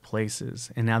dark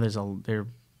places. And now there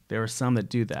are some that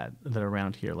do that are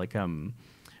around here, like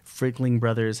Frickling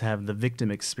Brothers have The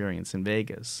Victim Experience in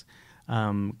Vegas.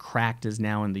 Cracked is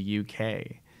now in the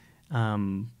UK.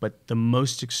 But the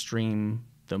most extreme,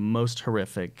 the most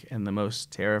horrific, and the most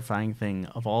terrifying thing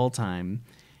of all time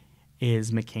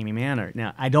is McCamey Manor.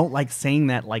 Now, I don't like saying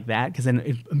that like that, because then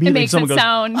immediately it makes someone goes,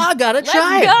 sound, I gotta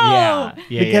try it. Go.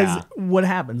 Yeah. Because what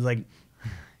happens, like,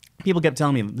 people kept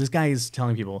telling me, this guy is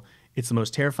telling people, it's the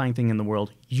most terrifying thing in the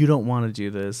world. You don't want to do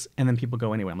this. And then people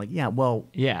go anyway. I'm like, what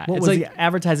was the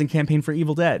advertising campaign for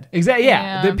Evil Dead? Exactly.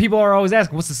 Yeah. The people are always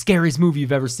asking, what's the scariest movie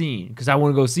you've ever seen? Because I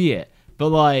want to go see it. But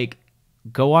like,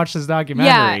 go watch this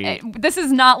documentary. Yeah, this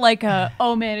is not like a,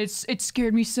 oh man, it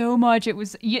scared me so much.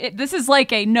 This is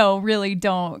like a, no, really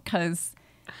don't, because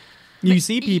you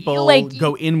see people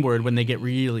go inward when they get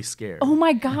really scared. Oh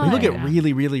my God. When people get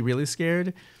really, really, really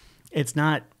scared, it's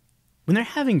not when they're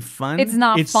having fun, it's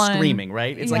not it's fun. Screaming,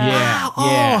 right? It's like, Yeah.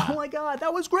 oh my God,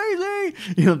 that was crazy.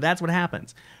 You know, that's what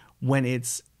happens. When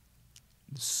it's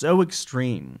so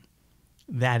extreme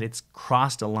that it's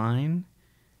crossed a line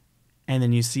and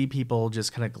then you see people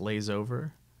just kind of glaze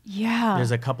over. Yeah.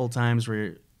 There's a couple times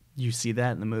where you see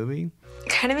that in the movie. It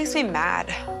kind of makes me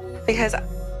mad because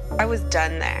I was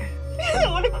done there.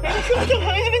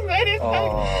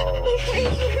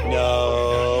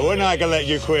 No, we're not gonna let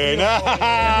you quit.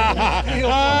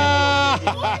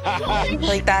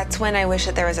 Like, that's when I wish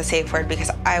that there was a safe word because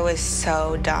I was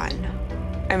so done.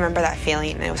 I remember that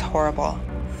feeling and it was horrible.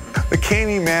 The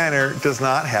Caney Manor does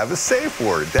not have a safe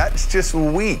word. That's just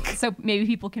weak. So maybe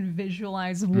people can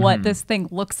visualize what this thing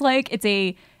looks like. It's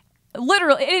it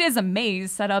is a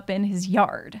maze set up in his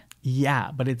yard. Yeah,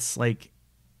 but it's like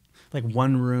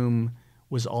one room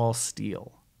was all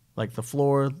steel. Like the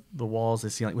floor, the walls, the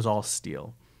ceiling, it was all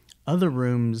steel. Other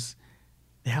rooms,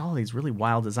 they had all these really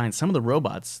wild designs. Some of the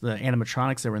robots, the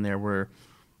animatronics that were in there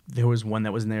was one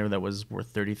that was in there that was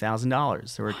worth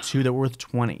 $30,000. There were two that were worth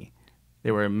 $20,000.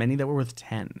 There were many that were worth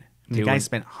 $10,000. The guy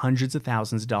spent hundreds of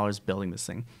thousands of dollars building this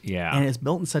thing. Yeah. And it's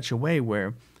built in such a way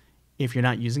where if you're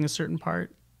not using a certain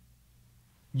part,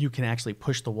 you can actually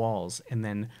push the walls and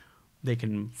then they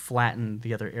can flatten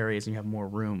the other areas and you have more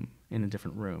room in a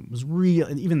different room. It was real,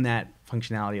 and even that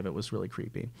functionality of it was really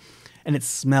creepy. And it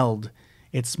smelled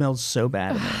so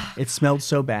bad in there. It smelled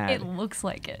so bad. It looks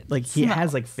like it. Like he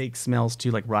has like fake smells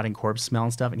too, like rotting corpse smell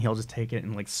and stuff, and he'll just take it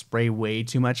and like spray way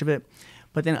too much of it.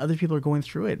 But then other people are going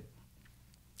through it.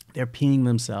 They're peeing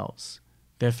themselves.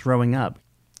 They're throwing up.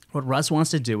 What Russ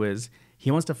wants to do is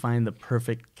he wants to find the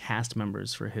perfect cast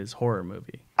members for his horror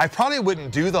movie. I probably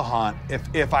wouldn't do The Haunt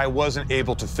if I wasn't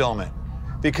able to film it,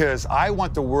 because I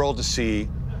want the world to see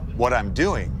what I'm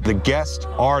doing. The guests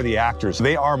are the actors.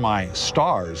 They are my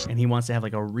stars. And he wants to have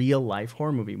like a real life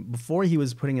horror movie. Before he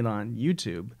was putting it on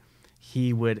YouTube,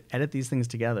 he would edit these things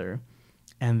together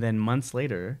and then months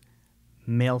later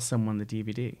mail someone the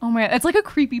DVD. Oh my God, it's like a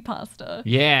creepypasta.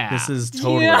 Yeah. This is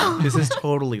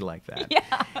totally like that.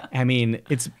 Yeah. I mean,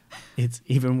 it's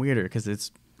even weirder because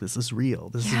this is real.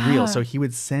 This is real. So he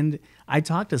would send, I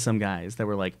talked to some guys that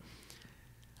were like,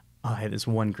 oh, I had this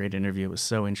one great interview. It was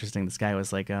so interesting. This guy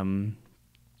was like,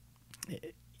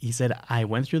 he said, I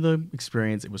went through the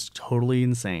experience. It was totally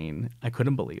insane. I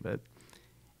couldn't believe it.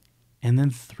 And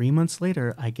then 3 months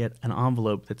later, I get an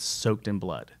envelope that's soaked in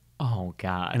blood. Oh,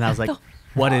 God. And I was like,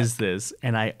 what is this?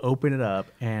 And I opened it up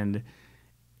and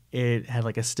it had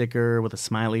like a sticker with a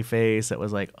smiley face that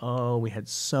was like, oh, we had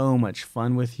so much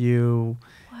fun with you.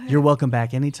 What? You're welcome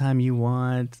back anytime you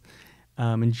want.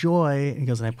 Enjoy. And he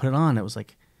goes, and I put it on. It was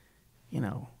like, you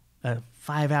know, a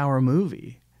 5-hour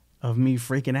movie of me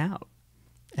freaking out.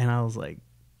 And I was like,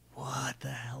 what the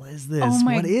hell is this? Oh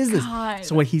my what is God. this?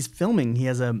 So what he's filming, he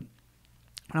has I'm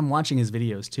watching his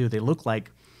videos too. They look like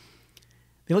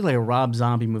a Rob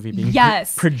Zombie movie being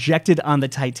projected on the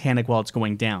Titanic while it's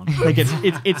going down. Like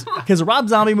it's because a Rob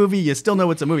Zombie movie, you still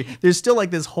know it's a movie. There's still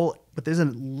like this whole, but there's a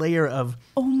layer of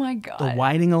oh my God, the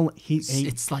widening.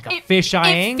 It's like a fisheye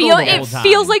angle. It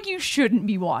feels like you shouldn't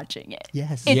be watching it.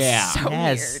 Yes, it's so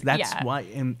yes, weird. That's why,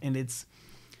 and it's.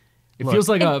 It feels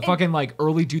like a fucking like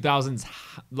early 2000s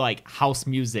like house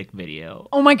music video.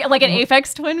 Oh my God, like an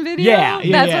Aphex Twin video. Yeah,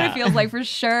 that's what it feels like for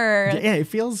sure. Yeah, it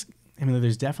feels. I mean,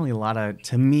 there's definitely a lot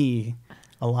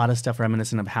of stuff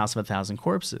reminiscent of House of a Thousand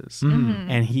Corpses. Mm-hmm.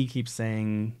 And he keeps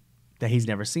saying that he's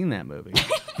never seen that movie.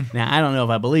 Now, I don't know if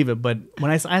I believe it, but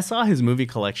when I saw his movie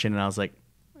collection and I was like,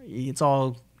 it's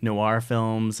all noir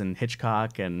films and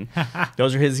Hitchcock and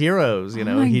those are his heroes. You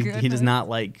know, he does not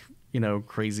like, you know,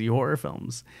 crazy horror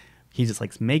films. He just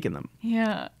likes making them.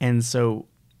 Yeah. And so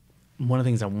one of the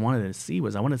things I wanted to see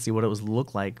was what it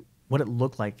looked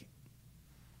like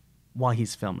while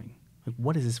he's filming. Like,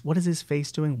 what is his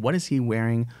face doing? What is he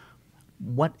wearing?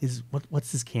 What's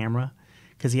his camera?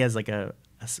 Because he has like a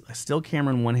still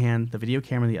camera in one hand, the video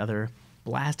camera in the other,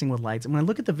 blasting with lights. And when I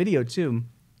look at the video too,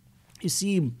 you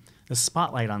see the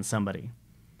spotlight on somebody,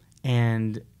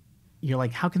 and you're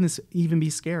like, how can this even be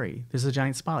scary? There's a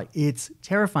giant spotlight. It's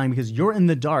terrifying because you're in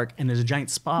the dark and there's a giant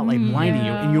spotlight blinding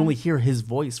you, and you only hear his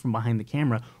voice from behind the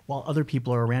camera while other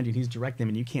people are around you and he's directing them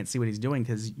and you can't see what he's doing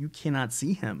because you cannot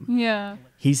see him. Yeah.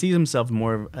 He sees himself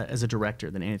more as a director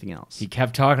than anything else. He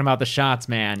kept talking about the shots,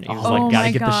 man. He was like,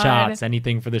 gotta get the shots,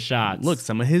 anything for the shots. Look,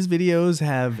 some of his videos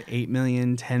have 8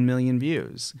 million, 10 million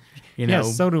views. You know?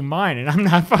 Yeah, so do mine, and I'm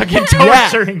not fucking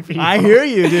torturing people. I hear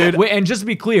you, dude. Wait, and just to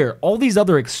be clear, all these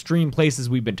other extreme places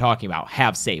we've been talking about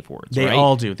have safe words, They right?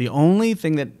 all do. The only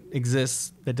thing that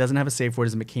exists that doesn't have a safe word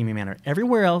is the McCamey Manor.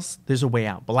 Everywhere else, there's a way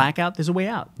out. Blackout, there's a way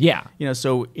out. Yeah. You know,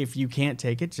 so if you can't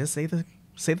take it, just say the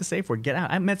safe word. Get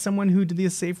out. I met someone who did the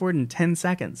safe word in 10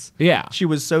 seconds. Yeah. She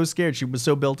was so scared. She was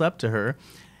so built up to her,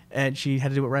 and she had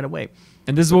to do it right away.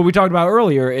 And this is what we talked about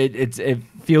earlier. It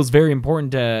feels very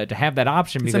important to have that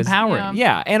option because it's empowering.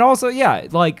 Yeah, and also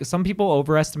like some people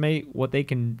overestimate what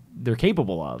they're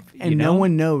capable of. And no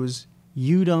one knows.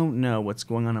 You don't know what's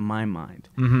going on in my mind.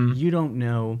 Mm-hmm. You don't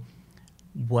know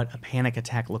what a panic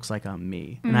attack looks like on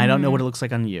me, and I don't know what it looks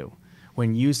like on you.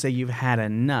 When you say you've had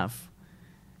enough,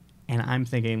 and I'm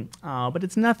thinking, oh, but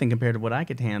it's nothing compared to what I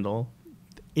could handle.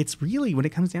 It's really, when it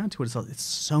comes down to it, it's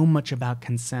so much about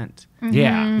consent. Mm-hmm.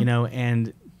 Yeah. You know,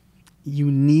 and you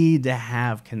need to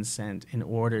have consent in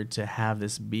order to have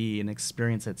this be an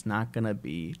experience that's not going to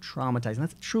be traumatizing.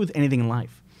 That's true with anything in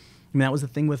life. I mean, that was the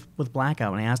thing with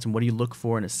Blackout. When I asked him, what do you look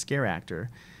for in a scare actor?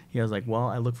 He was like, well,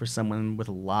 I look for someone with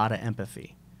a lot of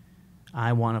empathy.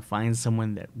 I want to find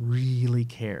someone that really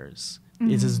cares.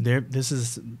 This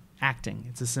is acting.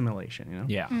 It's a simulation, you know?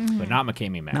 Yeah, but not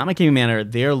McCamey Manor. Not McCamey Manor.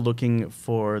 They're looking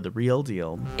for the real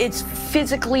deal. It's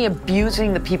physically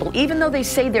abusing the people, even though they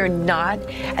say they're not,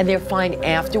 and they're fine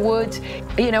afterwards.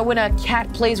 You know, when a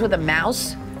cat plays with a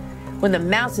mouse, when the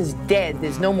mouse is dead,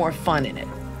 there's no more fun in it.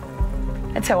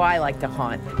 That's how I like to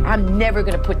haunt. I'm never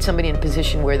going to put somebody in a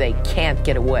position where they can't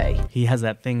get away. He has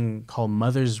that thing called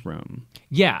Mother's Room.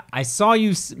 Yeah, I saw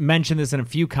you mention this in a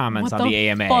few comments on the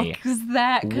AMA. What the fuck is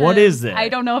that? What is it? I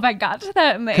don't know if I got to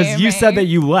that in the AMA. Because you said that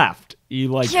you left. You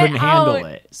couldn't handle out.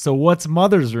 it. So what's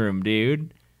Mother's Room,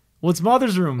 dude? What's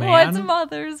Mother's Room, man? What's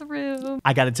Mother's Room?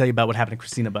 I got to tell you about what happened to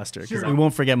Christina Buster, because we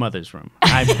won't forget Mother's Room.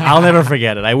 I'll never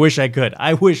forget it. I wish I could.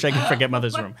 I wish I could forget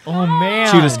Mother's Room. Oh,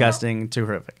 man. Too disgusting, too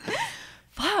horrific.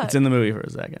 Fuck. It's in the movie for a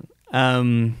second.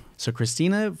 So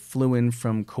Christina flew in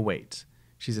from Kuwait.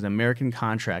 She's an American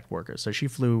contract worker. So she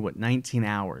flew, 19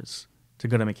 hours to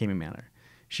go to McCamey Manor.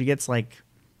 She gets like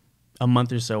a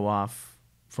month or so off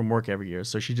from work every year.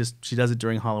 So she does it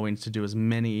during Halloween to do as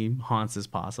many haunts as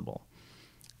possible.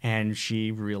 And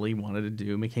she really wanted to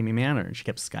do McCamey Manor. And she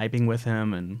kept Skyping with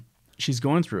him, and she's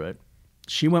going through it.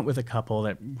 She went with a couple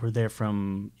that were there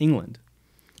from England,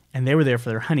 and they were there for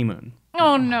their honeymoon.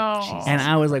 Oh, no. And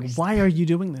I was like, why are you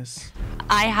doing this?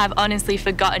 I have honestly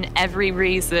forgotten every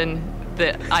reason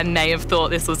that I may have thought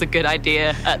this was a good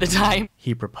idea at the time.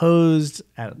 He proposed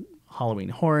at Halloween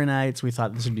Horror Nights. We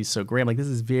thought this would be so great. I'm like, this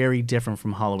is very different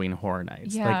from Halloween Horror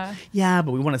Nights. Yeah. Like, yeah,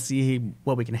 but we want to see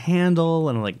what we can handle.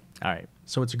 And I'm like, all right.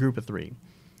 So it's a group of 3.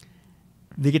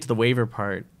 They get to the waiver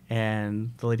part,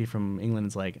 and the lady from England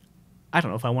is like, I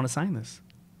don't know if I want to sign this.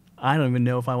 I don't even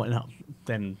know if I want. No.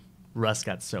 Then Russ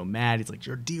got so mad. He's like,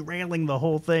 you're derailing the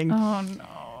whole thing. Oh,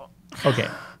 no. Okay.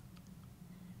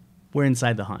 We're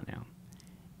inside the haunt now.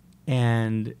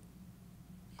 And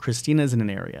Christina's in an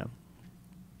area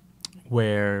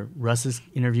where Russ is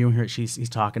interviewing her. He's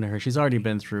talking to her. She's already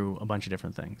been through a bunch of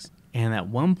different things. And at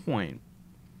one point,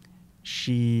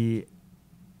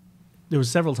 there was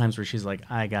several times where she's like,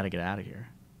 I got to get out of here.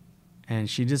 And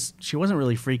she wasn't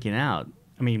really freaking out.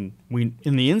 I mean,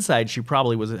 in the inside, she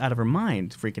probably was out of her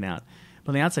mind freaking out. But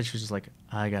on the outside, she was just like,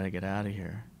 I got to get out of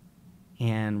here.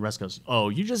 And Russ goes, oh,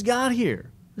 you just got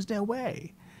here. There's no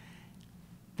way.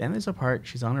 Then there's a part,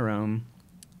 she's on her own.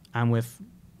 I'm with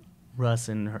Russ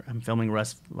and her. I'm filming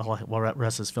Russ while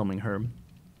Russ is filming her.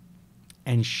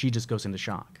 And she just goes into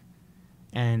shock.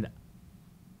 And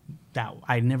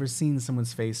I'd never seen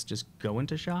someone's face just go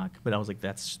into shock, but I was like,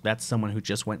 that's someone who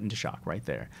just went into shock right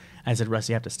there. I said, Russ,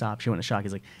 you have to stop. She went into shock.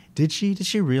 He's like, did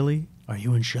she really? Are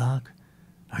you in shock?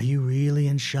 Are you really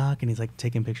in shock? And he's like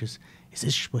taking pictures. Is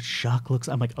this what shock looks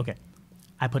like? I'm like, okay.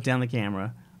 I put down the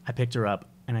camera, I picked her up,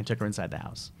 and I took her inside the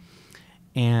house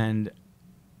and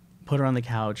put her on the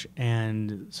couch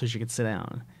and so she could sit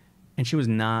down. And she was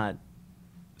not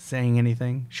saying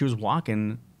anything. She was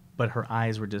walking, but her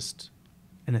eyes were just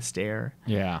in a stare.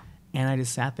 Yeah. And I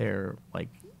just sat there, like,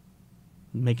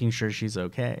 making sure she's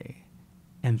okay.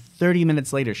 And 30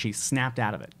 minutes later, she snapped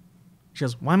out of it. She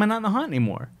goes, why am I not in the haunt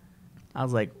anymore? I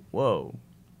was like, whoa,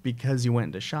 because you went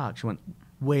into shock. She went,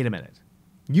 wait a minute.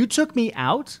 You took me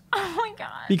out? Oh, my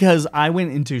God. Because I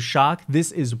went into shock?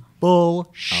 This is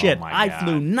bullshit. Oh, my I God.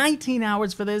 flew 19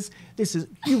 hours for this.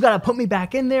 You got to put me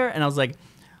back in there? And I was like,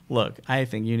 look, I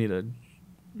think you need to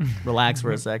relax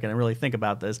for a second and really think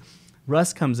about this.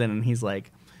 Russ comes in and he's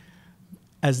like,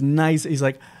 he's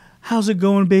like, how's it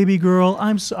going, baby girl?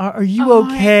 I'm sorry. Are you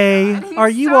okay? Are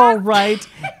you all right?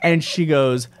 And she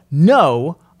goes,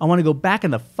 no, I want to go back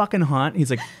in the fucking haunt.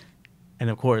 He's like, And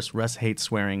of course, Russ hates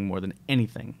swearing more than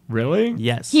anything. Really?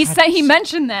 Yes. He said he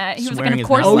mentioned that. He was like, Swearing of is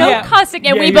course, not no allowed. cussing.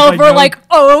 And Yeah, we he's both like, were no. like,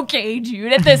 oh, okay,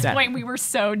 Jude. At this That- point, we were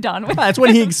so done with That's what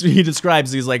he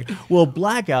describes. He's like, well,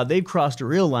 blackout, they've crossed a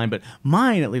real line, but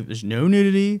mine, at least, there's no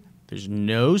nudity, there's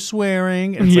no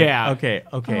swearing. And it's Yeah. Like, okay.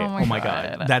 Oh my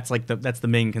God. God. That's like that's the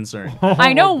main concern.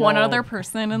 I know one other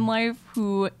person in life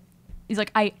who is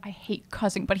like, I hate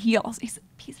cussing, but he's a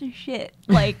piece of shit.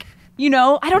 Like, you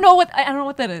know, I don't know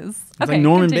what that is. It's like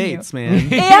Norman Bates, man.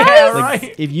 Yes.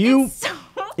 Like,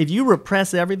 if you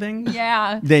repress everything,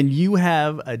 Yeah. then you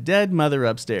have a dead mother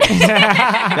upstairs.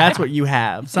 That's what you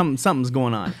have. Something's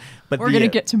going on. But We're gonna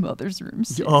get to mother's room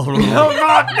soon. Oh,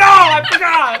 God, no! I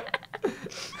forgot.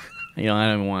 I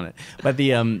don't even want it. But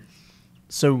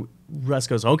so Russ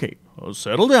goes, okay, well,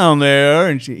 settle down there.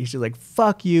 And she's like,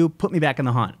 fuck you, put me back in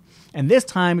the haunt. And this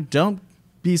time, don't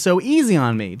be so easy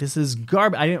on me. This is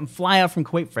garbage. I didn't fly out from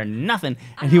Kuwait for nothing.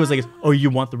 And he was like, oh, you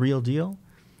want the real deal?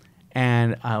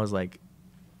 And I was like,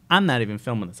 I'm not even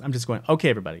filming this. I'm just going, okay,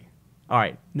 everybody. All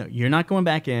right, no, you're not going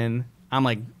back in. I'm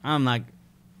like, I'm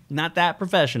not that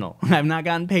professional. I've not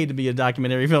gotten paid to be a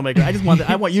documentary filmmaker.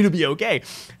 I want you to be okay.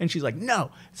 And she's like,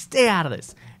 no, stay out of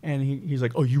this. And he's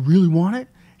like, oh, you really want it?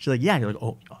 She's like, yeah. You're like,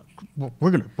 oh,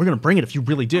 we're gonna bring it if you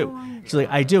really do. She's like,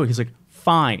 I do. He's like,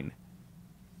 fine.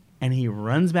 And he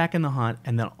runs back in the haunt,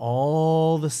 and then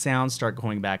all the sounds start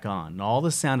going back on, and all the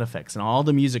sound effects, and all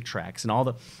the music tracks,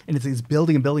 and it's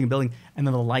building and building and building, and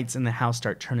then the lights in the house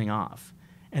start turning off.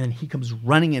 And then he comes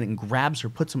running in and grabs her,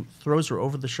 throws her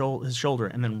over his shoulder,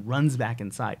 and then runs back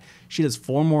inside. She does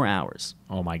 4 more hours.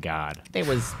 Oh my God. It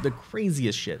was the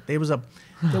craziest shit. There was a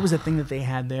thing that they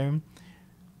had there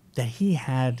that he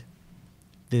had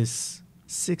this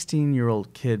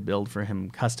 16-year-old kid build for him,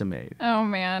 custom made. Oh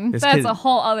man, This that's kid- a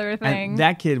whole other thing. And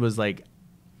that kid was like,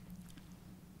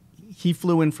 he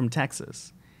flew in from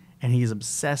Texas, and he's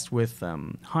obsessed with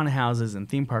haunted houses and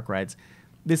theme park rides.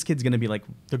 This kid's gonna be like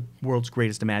the world's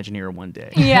greatest Imagineer one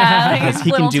day. Yeah, like Because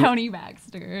he little can do, Tony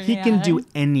Baxter. He can do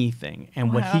anything,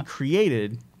 and what he Wow.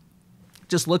 created,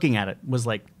 just looking at it, was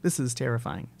like, this is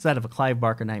terrifying. It's out of a Clive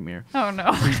Barker nightmare. Oh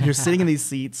no! You're sitting in these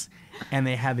seats, and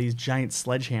they have these giant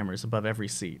sledgehammers above every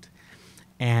seat,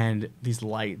 and these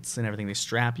lights and everything. They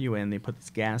strap you in. They put this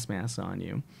gas mask on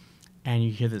you, and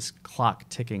you hear this clock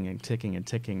ticking and ticking and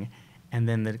ticking, and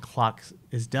then the clock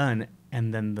is done,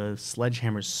 and then the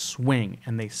sledgehammers swing,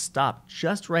 and they stop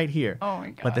just right here. Oh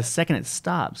my God. But the second it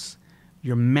stops,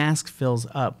 your mask fills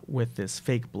up with this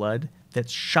fake blood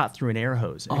that's shot through an air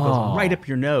hose, and it goes right up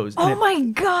your nose. and Oh my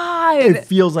God! it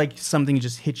feels like something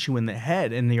just hit you in the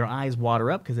head, and your eyes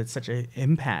water up because it's such an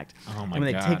impact. Oh my and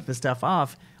when God. they take the stuff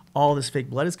off, all this fake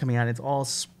blood is coming out. And it's all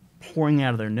pouring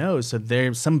out of their nose. So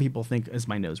some people think, is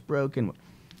my nose broken?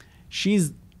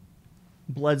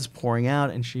 Blood's pouring out,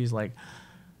 and she's like,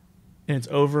 and it's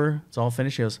over. It's all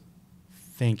finished. She goes,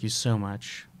 thank you so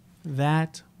much.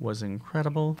 That was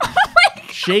incredible.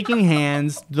 Shaking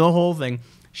hands, the whole thing.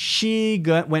 She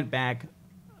went back.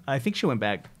 I think she went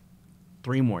back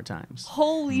 3 more times.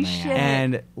 Holy shit!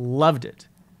 And loved it.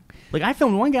 Like, I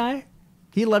filmed one guy.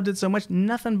 He loved it so much,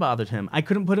 nothing bothered him. I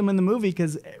couldn't put him in the movie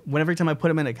because every time I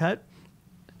put him in a cut,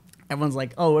 everyone's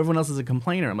like, oh, everyone else is a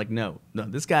complainer. I'm like, no,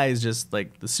 this guy is just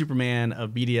like the Superman of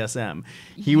BDSM.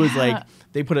 He was like,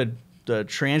 they put a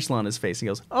tarantula on his face. He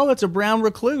goes, oh, it's a brown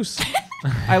recluse.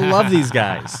 I love these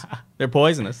guys. They're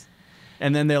poisonous.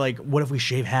 And then they're like, what if we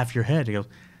shave half your head? He goes,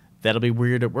 that'll be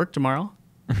weird at work tomorrow.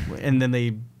 And then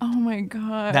they... Oh my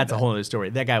God. That's a whole other story.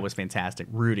 That guy was fantastic.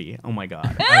 Rudy. Oh my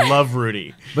God. I love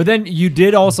Rudy. But then you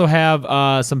did also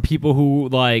have some people who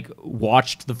like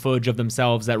watched the footage of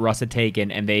themselves that Russ had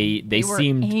taken, and they were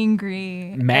seemed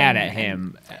angry, mad at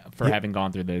him for having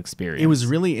gone through the experience. It was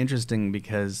really interesting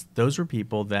because those were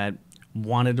people that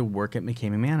wanted to work at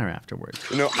McCamey Manor afterwards.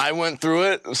 You know, I went through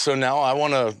it, so now I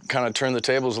want to kind of turn the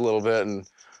tables a little bit and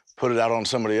put it out on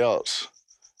somebody else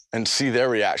and see their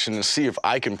reaction and see if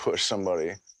I can push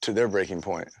somebody to their breaking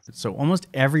point. So almost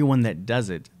everyone that does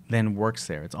it then works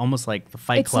there. It's almost like the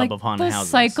Fight Club like of haunted the houses.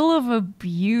 cycle of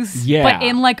abuse, Yeah. but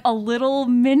in like a little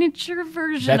miniature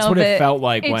version That's of what it felt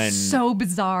like it's when so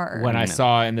bizarre. When I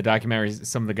saw in the documentary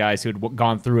some of the guys who had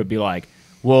gone through it be like,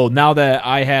 well, now that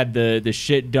I had the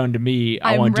shit done to me,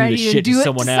 I I'm want to do ready the to shit do to it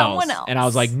someone to else. someone And I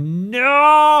was like,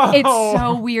 no! It's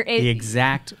so weird. The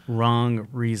exact wrong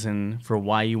reason for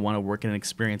why you want to work in an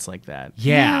experience like that.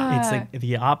 Yeah. It's like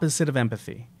the opposite of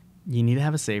empathy. You need to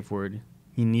have a safe word.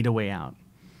 You need a way out.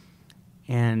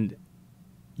 And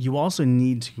you also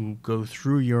need to go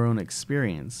through your own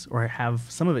experience or have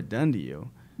some of it done to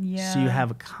you. Yeah. So you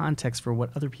have a context for what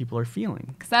other people are feeling.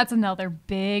 Because that's another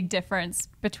big difference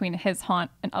between his haunt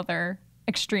and other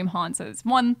extreme haunts is.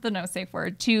 One, the no safe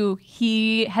word. Two,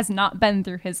 he has not been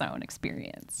through his own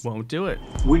experience. Won't do it.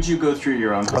 Would you go through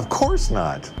your own? Of course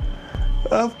not.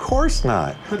 Of course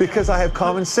not. Because I have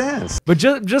common sense. But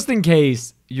just in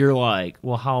case you're like,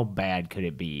 well, how bad could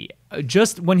it be?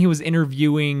 Just when he was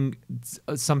interviewing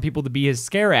some people to be his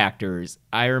scare actors,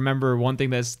 I remember one thing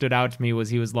that stood out to me was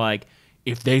he was like,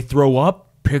 if they throw up,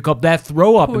 pick up that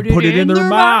throw up and put it in their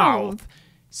mouth.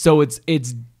 So it's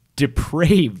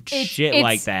depraved shit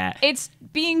like that. It's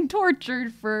being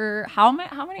tortured for how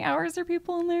many hours are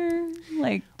people in there?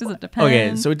 Like, does it depend?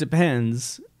 Okay, so it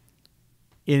depends.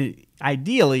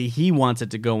 Ideally, he wants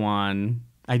it to go on.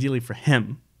 Ideally for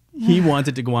him, he wants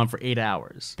it to go on for 8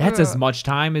 hours. That's as much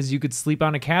time as you could sleep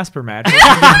on a Casper mattress.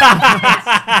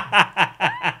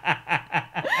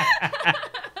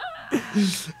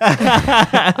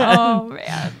 Oh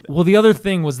man. Well, the other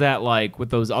thing was that, like, with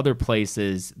those other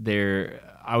places,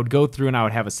 I would go through and I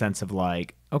would have a sense of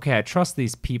like, okay, I trust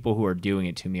these people who are doing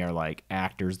it to me are like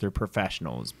actors, they're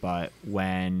professionals. But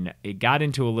when it got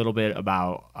into a little bit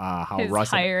about how his Russ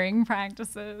hiring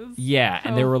practices. Yeah,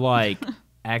 and they were like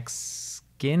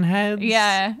ex-skinheads.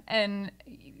 Yeah, and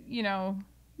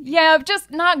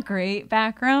just not great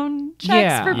background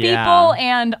checks for people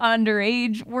and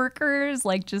underage workers,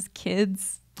 like just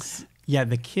kids. Yeah,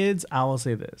 the kids, I will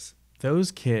say this.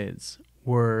 Those kids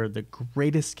were the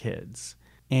greatest kids.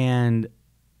 And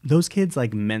those kids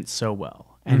like meant so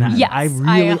well. And I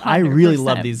really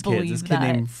love these kids. This kid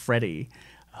named Freddie.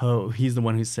 Oh, he's the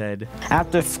one who said,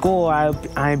 after school,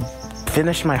 I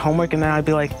finished my homework and then I'd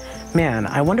be like, man,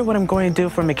 I wonder what I'm going to do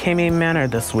for McKamey Manor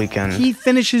this weekend. He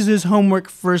finishes his homework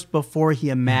first before he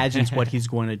imagines what he's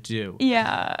going to do.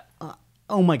 Yeah.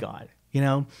 Oh my God.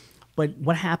 But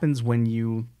what happens when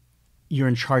you're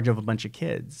in charge of a bunch of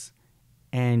kids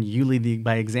and you lead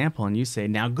by example and you say,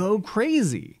 now go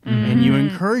crazy. And you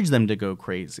encourage them to go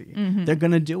crazy. They're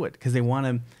going to do it because they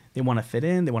want to fit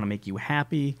in. They want to make you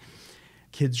happy.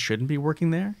 Kids shouldn't be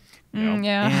working there.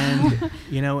 Yeah. And,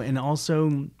 and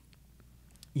also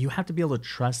you have to be able to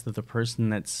trust that the person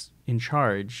that's in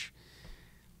charge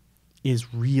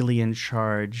is really in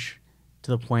charge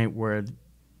to the point where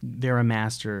they're a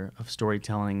master of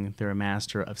storytelling. They're a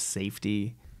master of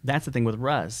safety. That's the thing with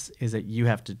Russ, is that you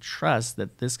have to trust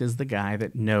that this is the guy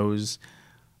that knows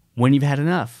when you've had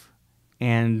enough.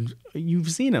 And you've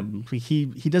seen him. He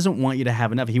doesn't want you to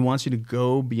have enough. He wants you to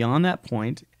go beyond that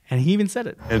point. And he even said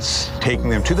it. It's taking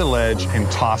them to the ledge and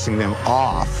tossing them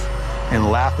off and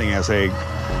laughing as they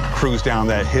cruise down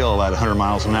that hill at 100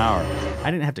 miles an hour.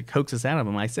 I didn't have to coax this out of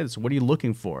him. I said, so what are you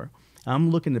looking for? I'm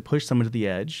looking to push someone to the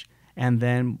edge and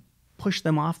then push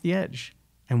them off the edge.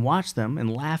 And watch them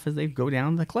and laugh as they go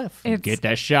down the cliff. Get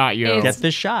that shot, yo. Get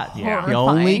this shot. Yeah. He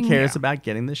only cares about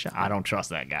getting the shot. I don't trust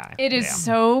that guy. It is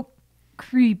so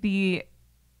creepy.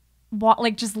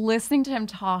 Like just listening to him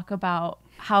talk about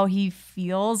how he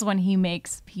feels when he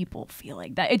makes people feel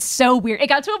like that. It's so weird. It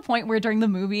got to a point where during the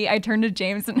movie, I turned to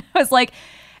James and I was like,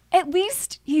 at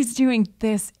least he's doing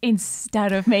this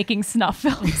instead of making snuff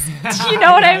films. Do you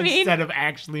know what I mean? Instead of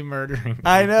actually murdering.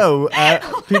 I know.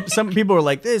 Some people are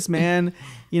like, this man,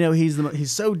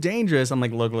 he's so dangerous. I'm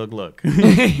like, look.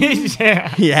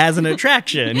 He has an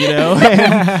attraction,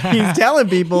 And he's telling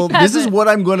people, this is what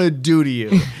I'm going to do to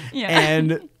you.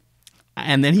 Yeah.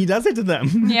 And then he does it to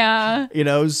them. Yeah.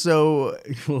 So,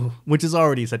 which is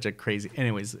already such a crazy,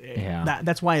 anyways. Yeah.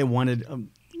 That's why I wanted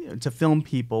to film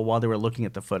people while they were looking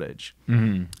at the footage.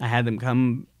 I had them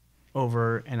come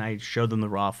over and I showed them the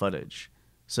raw footage.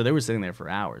 So they were sitting there for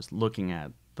hours looking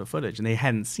at the footage and they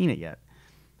hadn't seen it yet.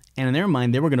 And in their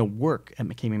mind, they were going to work at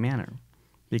McKamey Manor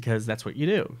because that's what you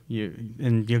do.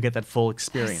 You'll get that full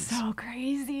experience. That's so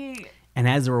crazy. And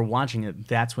as they were watching it,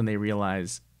 that's when they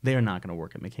realized they're not going to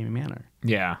work at McKamey Manor.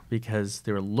 Yeah. Because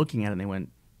they were looking at it and they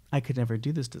went, I could never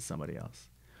do this to somebody else.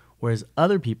 Whereas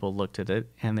other people looked at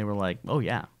it and they were like, oh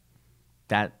yeah,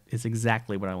 that is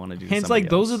exactly what I want to do. It's like,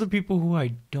 those are the people who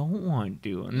I don't want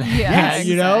doing that. Yeah,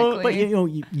 exactly. But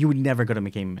you would never go to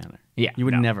McKamey Manor. Yeah. You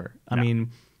would never. I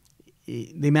mean,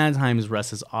 the amount of times Russ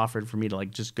has offered for me to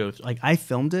like just go through, like I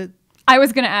filmed it. I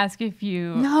was going to ask if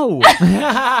you... No. No.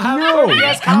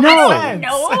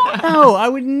 I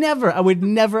would never.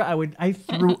 I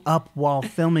threw up while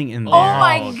filming in there. Oh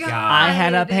my God. I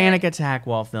had a panic attack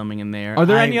while filming in there. Are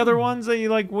there any other ones that you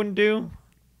like wouldn't do?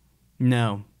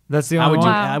 No. That's the only one?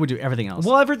 I would do everything else.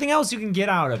 Well, everything else you can get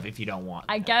out of if you don't want.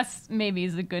 I guess maybe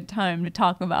is a good time to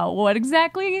talk about what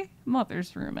exactly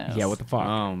Mother's Room is. Yeah, what the fuck?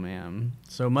 Oh, man.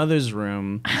 So Mother's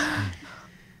Room...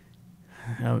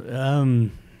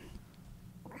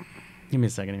 Give me a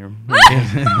second here.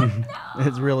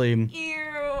 It's really... Ew.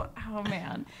 Oh,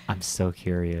 man. I'm so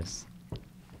curious.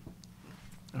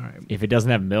 All right. If it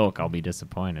doesn't have milk, I'll be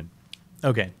disappointed.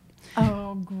 Okay.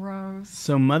 Oh, gross.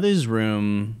 So mother's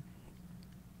room,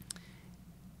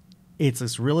 it's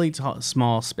this really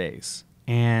small space,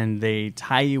 and they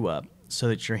tie you up so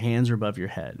that your hands are above your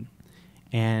head.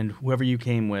 And whoever you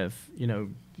came with,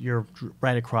 you're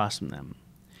right across from them.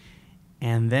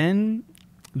 And then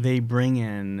they bring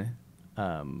in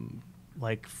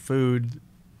like food.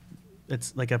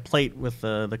 It's like a plate with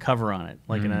the cover on it,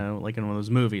 like in one of those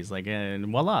movies. Like, and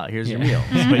voila, here's your meal.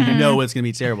 But you know it's gonna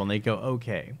be terrible. And they go,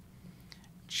 okay,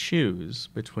 choose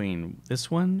between this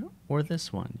one or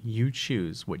this one. You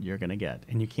choose what you're gonna get,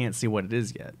 and you can't see what it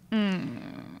is yet.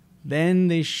 Then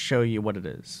they show you what it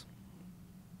is,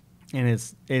 and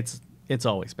it's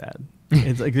always bad.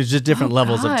 It's like there's just different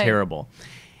levels of terrible,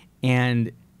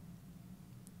 and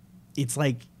it's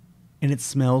like, and it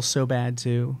smells so bad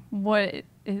too. What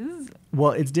is?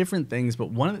 Well, it's different things,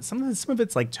 but some of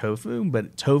it's like tofu,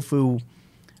 but tofu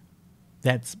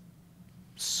that's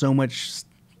so much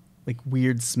like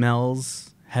weird smells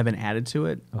have been added to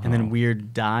it, and then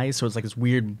weird dye, so it's like this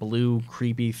weird blue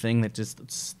creepy thing that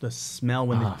just the smell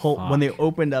when when they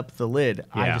opened up the lid,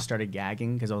 I just started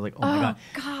gagging because I was like,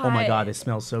 oh my god,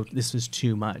 this is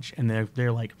too much. And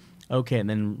they're like, okay, and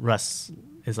then Russ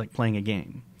is like playing a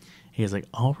game. He's like,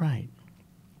 all right,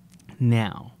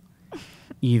 now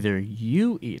either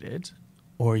you eat it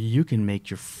or you can make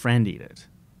your friend eat it,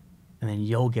 and then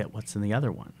you'll get what's in the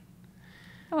other one.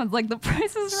 That one's like The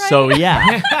Price is Right. So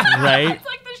yeah, right? It's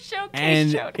like the showcase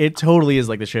and showdown. It totally is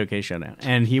like the showcase showdown.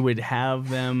 And he would have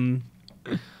them.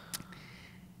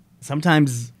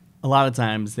 Sometimes, a lot of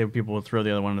times, people would throw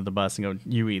the other one under the bus and go,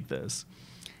 "You eat this,"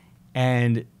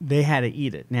 and they had to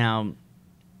eat it. Now,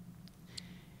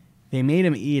 they made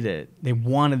him eat it. They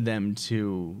wanted them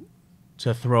to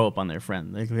throw up on their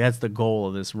friend. Like, that's the goal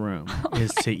of this room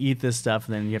is to eat this stuff,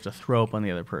 and then you have to throw up on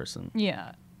the other person.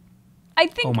 Yeah. I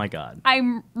think. Oh my god!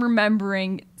 I'm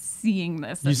remembering seeing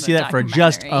this. You in see the that for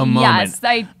just a moment. Yes,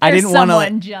 I didn't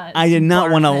want to. I did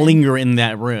not want to linger in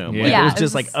that room. Yeah. Like, it was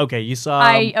just like, okay, you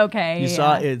saw. You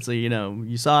saw it. So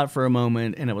you saw it for a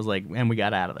moment, and it was like, and we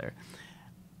got out of there.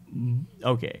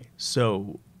 Okay,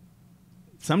 so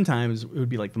sometimes it would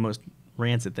be like the most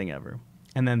rancid thing ever,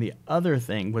 and then the other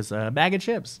thing was a bag of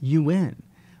chips. You win.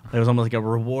 It was almost like a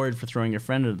reward for throwing your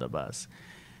friend under the bus.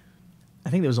 I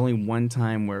think there was only one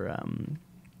time where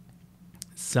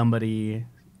somebody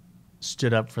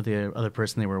stood up for the other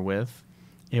person they were with.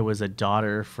 It was a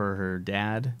daughter for her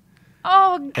dad.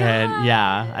 Oh, God. And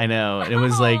yeah, I know. And it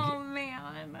was like,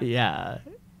 man. Yeah,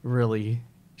 really.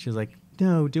 She was like,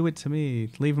 no, do it to me.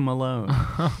 Leave him alone.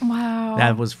 Wow.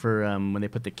 That was for when they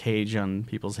put the cage on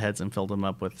people's heads and filled them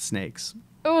up with snakes.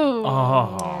 Ooh.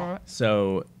 Oh.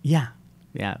 So, yeah.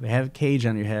 Yeah, they have a cage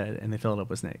on your head and they fill it up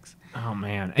with snakes. Oh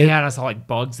man! And I saw like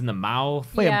bugs in the mouth.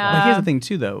 But here's the thing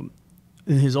too, though.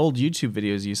 In his old YouTube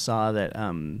videos, you saw that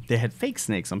they had fake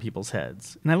snakes on people's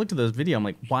heads, and I looked at those videos. I'm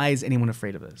like, why is anyone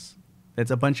afraid of this?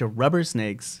 It's a bunch of rubber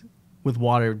snakes with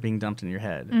water being dumped in your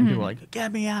head, and people are like,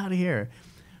 "Get me out of here!"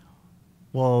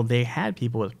 Well, they had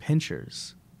people with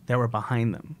pinchers that were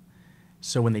behind them,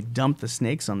 so when they dumped the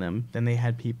snakes on them, then they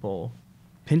had people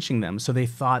pinching them, so they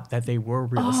thought that they were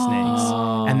real snakes,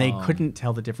 and they couldn't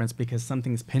tell the difference because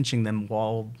something's pinching them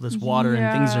while this water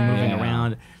and things are moving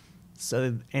around.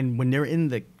 So, and when they're in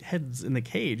the heads in the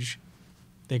cage,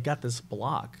 they've got this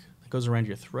block that goes around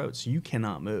your throat, so you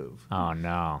cannot move. Oh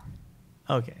no.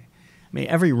 Okay, I mean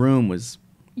every room was.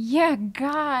 Yeah,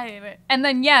 God. And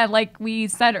then like we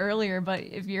said earlier, but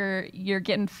if you're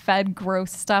getting fed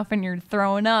gross stuff and you're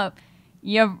throwing up,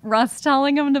 you have Russ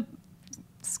telling them to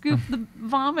scoop the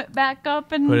vomit back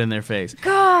up and put it in their face.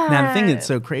 God. Now the thing that's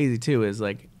so crazy too is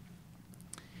like,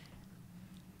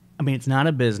 I mean, it's not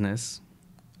a business,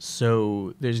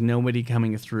 so there's nobody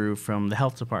coming through from the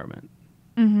health department.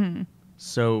 Mm-hmm.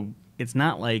 So it's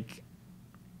not like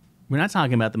we're not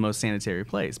talking about the most sanitary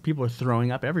place. People are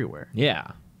throwing up everywhere.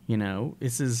 Yeah, He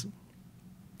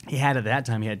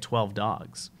had 12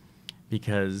 dogs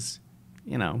because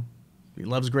he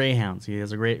loves greyhounds. He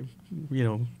has a great.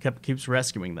 Keeps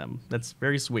rescuing them. That's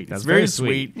very sweet. That's very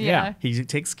sweet. Yeah. He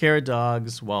takes care of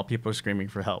dogs while people are screaming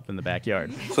for help in the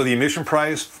backyard. So the admission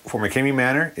price for McKamey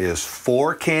Manor is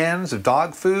 4 cans of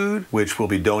dog food, which will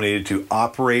be donated to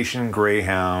Operation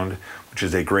Greyhound, which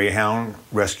is a greyhound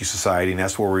rescue society, and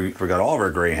that's where we got all of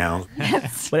our greyhounds.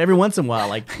 But every once in a while,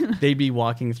 like, they'd be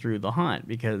walking through the haunt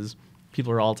because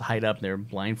people are all tied up, and they're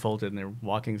blindfolded, and they're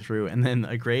walking through, and then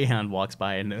a greyhound walks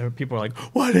by, and people are like,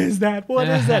 what is that? What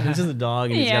is that? And it's just a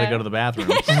dog, and he's got to go to the bathroom.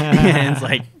 And it's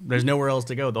like, there's nowhere else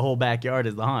to go. The whole backyard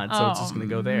is the haunt, so it's just going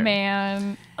to go there.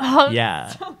 Man.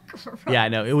 Yeah. So gross. Yeah, I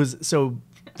know. It was, so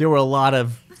there were a lot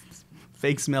of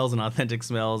fake smells and authentic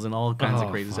smells and all kinds of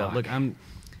crazy stuff. Look, and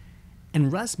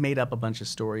Russ made up a bunch of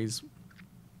stories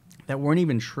that weren't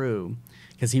even true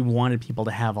because he wanted people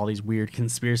to have all these weird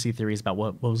conspiracy theories about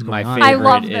what was going on. My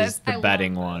favorite this. is the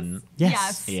betting one.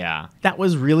 Yes. Yeah. That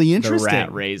was really interesting. The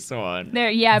rat race one.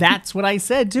 That's what I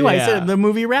said, too. I said the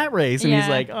movie Rat Race. And he's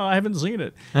like, oh, I haven't seen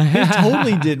it. He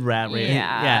totally did Rat Race.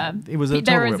 Yeah. It was a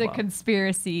total There was a rip-off.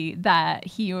 conspiracy that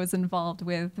he was involved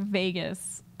with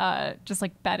Vegas, just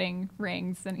like betting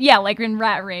rings. And yeah, like in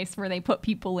Rat Race where they put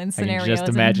people in I scenarios. can just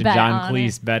imagine and bet John on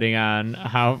Cleese betting on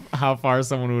how far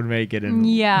someone would make it.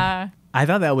 And Yeah. I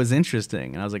thought that was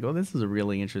interesting. And I was like, oh, this is a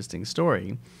really interesting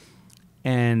story.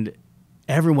 And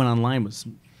everyone online was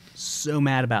so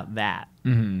mad about that.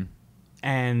 Mm-hmm.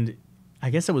 And I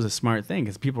guess it was a smart thing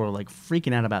because people were like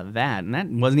freaking out about that. And that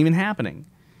wasn't even happening.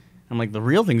 I'm like, the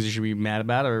real things you should be mad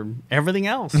about are everything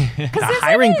else. The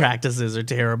hiring practices are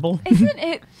terrible. Isn't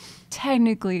it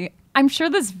technically, I'm sure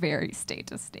this varies state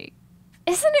to state.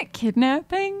 Isn't it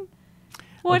kidnapping?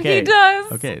 What he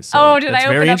does? Okay, so did I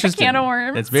open up a can of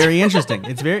worms? It's very interesting.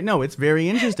 It's very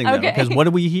interesting though, Okay. because what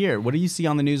do we hear? What do you see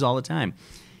on the news all the time?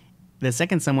 The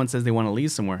second someone says they want to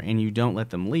leave somewhere and you don't let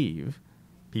them leave,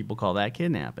 people call that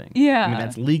kidnapping. Yeah. I mean,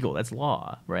 that's legal. That's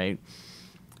law, right?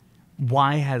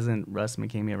 Why hasn't Russ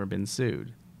McKamey ever been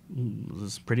sued? He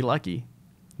was pretty lucky.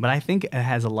 But I think it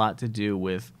has a lot to do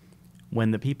with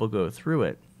when the people go through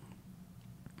it,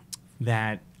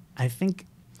 that I think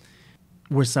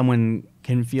where someone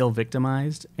can feel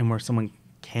victimized and where someone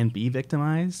can be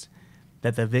victimized,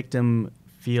 that the victim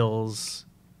feels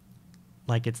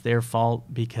like it's their fault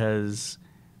because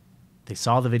they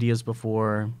saw the videos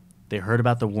before, they heard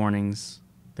about the warnings,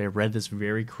 they read this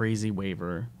very crazy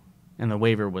waiver, and the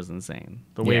waiver was insane.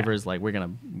 The waiver is like, we're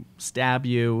going to stab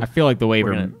you. I feel like the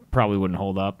waiver probably wouldn't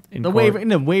hold up in court.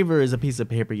 Waiver is a piece of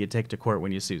paper you take to court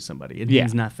when you sue somebody. It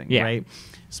means nothing, right?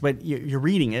 So, but you're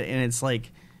reading it, and it's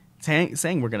like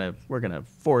saying we're gonna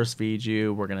force feed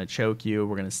you, we're gonna choke you,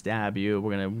 we're gonna stab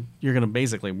you, you're gonna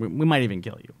basically we might even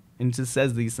kill you. And it just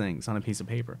says these things on a piece of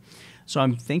paper. So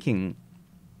I'm thinking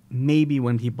maybe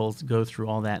when people go through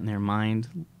all that in their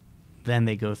mind, then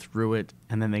they go through it,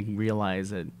 and then they realize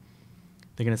that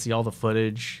they're going to see all the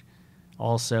footage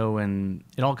also, and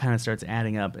it all kind of starts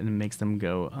adding up, and it makes them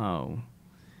go, oh,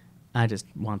 I just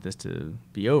want this to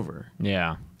be over.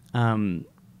 Yeah.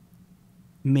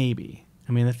 Maybe.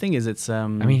 I mean, the thing is, it's... I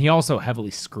mean, he also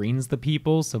heavily screens the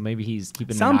people, so maybe he's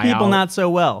keeping an eye out. Some people not so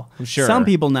well. Sure. Some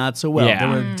people not so well. Yeah.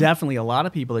 There were definitely a lot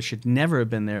of people that should never have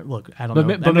been there. Look, I don't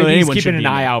know. But maybe he's keeping an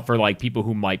eye out for like people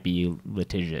who might be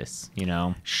litigious, you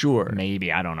know? Sure.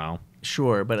 Maybe, I don't know.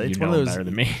 Sure, but it's one of those... better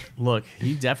than me. Look,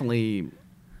 he definitely...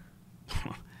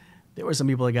 There were some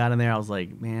people that got in there, I was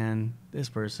like, man, this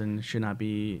person should not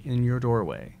be in your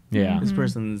doorway. Yeah. This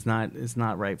person is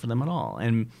not right for them at all.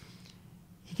 And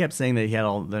he kept saying that he had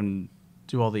all them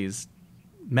do all these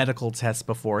medical tests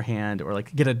beforehand, or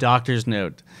like get a doctor's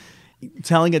note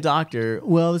telling a doctor,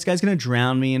 well, this guy's going to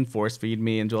drown me and force feed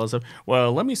me and do all this stuff.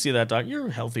 Well, let me see that doctor. You're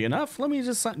healthy enough. Let me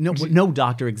just... No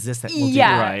doctor exists that will do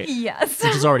right. Yes.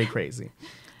 Which is already crazy.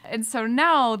 And so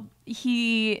now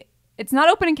it's not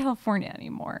open in California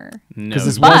anymore. No. Because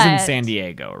this was in San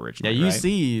Diego originally, Yeah, you right?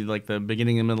 see like the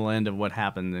beginning and middle end of what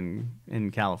happened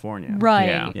in California.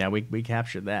 Right. Yeah, we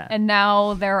captured that. And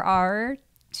now there are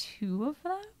 2 of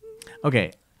them?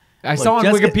 Okay. I saw on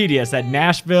Wikipedia it said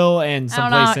Nashville and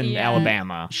someplace in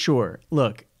Alabama. Sure.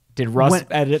 Look. Did Russ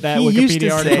edit that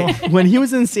Wikipedia article? When he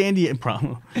was in San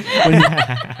Diego,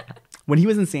 when he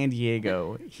was in San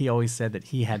Diego, he always said that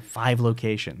he had 5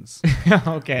 locations.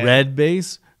 Okay. Red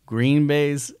base, green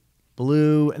base,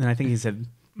 blue, and then I think he said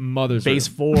base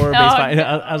 4, base 5.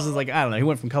 I was just like, I don't know. He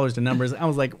went from colors to numbers. I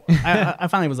was like, I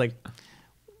finally was like,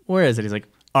 where is it? He's like,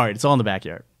 all right, it's all in the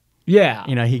backyard. Yeah.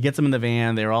 You know, he gets them in the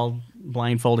van. They're all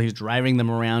blindfolded. He's driving them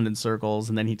around in circles,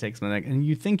 and then he takes them in the and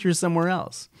you think you're somewhere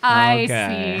else. I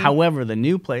see. However, the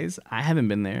new place, I haven't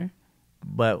been there,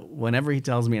 but whenever he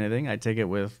tells me anything, I take it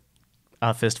with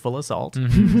a fistful of salt.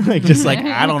 Like, just like,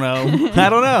 I don't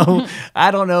know.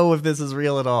 I don't know if this is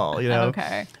real at all, you know?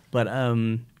 Okay. But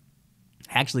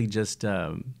actually just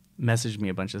messaged me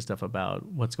a bunch of stuff about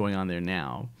what's going on there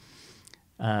now.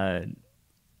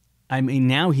 I mean,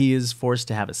 now he is forced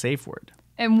to have a safe word.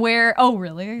 And where? Oh,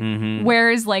 really? Mm-hmm.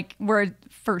 Where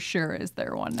for sure is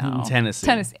there one now? Tennessee.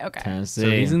 Okay. Tennessee.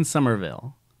 So he's in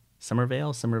Somerville,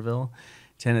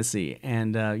 Tennessee.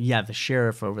 And yeah, the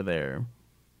sheriff over there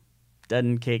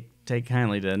doesn't take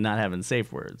kindly to not having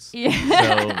safe words.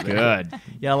 Yeah. So good.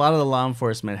 Yeah, a lot of the law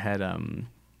enforcement had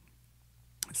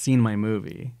seen my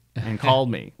movie and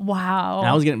called me. Wow. And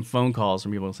I was getting phone calls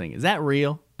from people saying, "Is that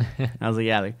real?" I was like,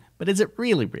 yeah. But is it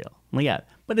really real? I'm like, yeah.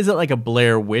 But is it like a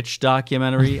Blair Witch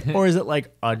documentary, or is it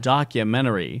like a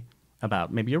documentary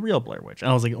about maybe a real Blair Witch? And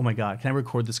I was like, oh my God, can I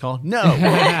record this call? No,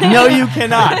 no, you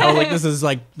cannot. I was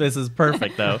like, this is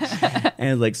perfect though.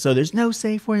 And like, so there's no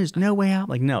safe word, there's no way out.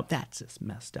 Like, no, that's just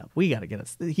messed up. We got to get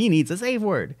he needs a safe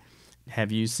word.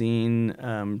 Have you seen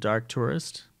Dark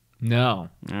Tourist? No.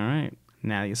 All right.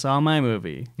 Now you saw my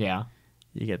movie. Yeah.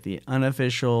 You get the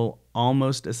unofficial,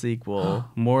 almost a sequel,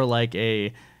 more like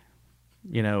a,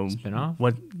 spinoff.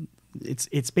 What?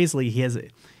 It's basically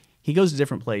he goes to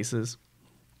different places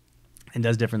and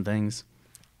does different things.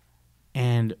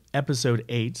 And episode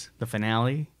 8, the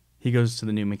finale, he goes to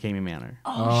the new McCamey Manor.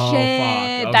 Oh shit!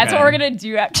 Fuck. Okay. That's what we're gonna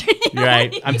do after. You're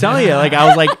right. I'm telling you, like I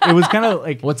was like, it was kind of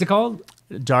like, what's it called?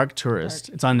 Dark Tourist.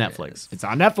 It's on Netflix. It's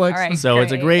on Netflix. All right, So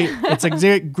great. it's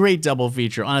a great double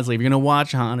feature. Honestly, if you're gonna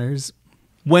watch Haunters,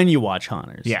 when you watch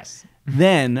Haunters, Yes.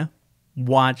 then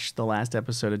watch the last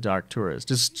episode of Dark Tourist.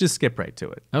 Just skip right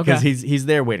to it. Okay. Because he's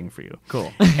there waiting for you.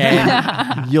 Cool.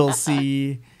 And you'll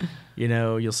see,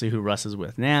 you'll see who Russ is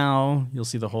with now. You'll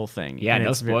see the whole thing. Yeah, And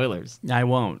no it's spoilers. I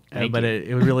won't. Thank But you.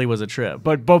 it really was a trip.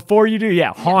 But before you do,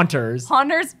 Haunters.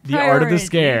 Haunters. The Art of the priority.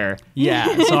 Scare. Yeah,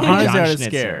 so Haunters Jon the Art of the Schnitzer.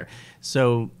 Scare.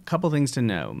 So a couple things to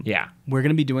know. Yeah. We're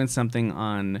going to be doing something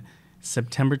on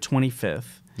September 25th.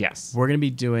 Yes. We're going to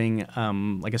be doing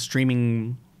like a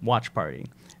streaming watch party.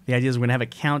 The idea is we're going to have a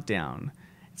countdown.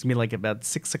 It's going to be like about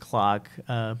 6 o'clock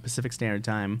Pacific Standard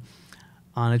Time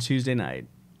on a Tuesday night.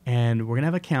 And we're going to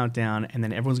have a countdown, and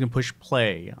then everyone's going to push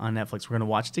play on Netflix. We're going to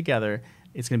watch together.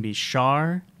 It's going to be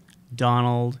Shar,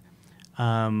 Donald,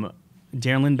 Darren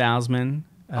Lynn Bousman.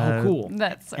 Oh, cool.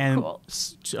 That's so and cool.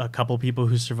 A couple people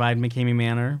who survived McCamey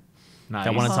Manor Nice.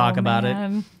 that want to talk about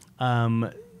man.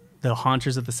 it. The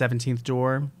Haunters at the 17th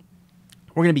Door.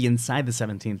 We're going to be inside the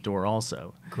 17th Door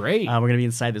also. Great. We're going to be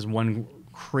inside this one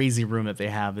crazy room that they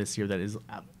have this year that is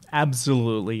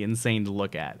absolutely insane to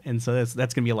look at. And so that's going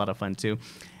to be a lot of fun too.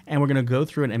 And we're going to go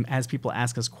through it, and as people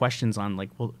ask us questions on we're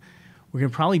going to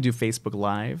probably do Facebook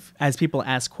Live. As people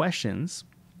ask questions,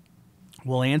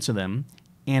 we'll answer them,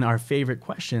 and our favorite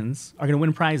questions are going to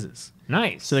win prizes.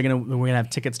 Nice. So we're going to have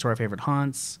tickets to our favorite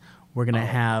haunts. We're going to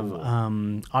have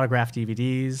autographed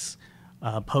DVDs,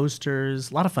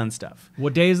 posters, a lot of fun stuff.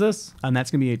 What day is this?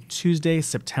 That's going to be a Tuesday,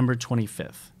 September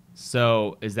 25th.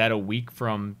 So is that a week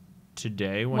from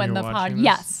today when you're watching this?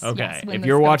 Yes. Okay. Yes, when if this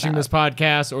you're goes watching out. this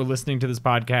podcast or listening to this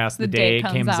podcast, the The day date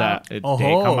it comes out.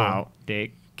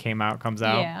 Date came out, comes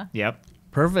out. Yeah. Yep.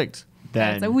 Perfect.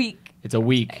 Then It's a week. It's a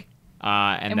week.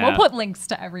 And we'll put links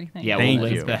to everything. Yeah, Thank we'll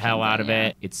link you. the hell out of Yeah.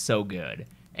 it. It's so good.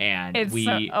 And It's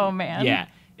oh man. Yeah.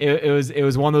 It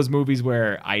was one of those movies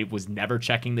where I was never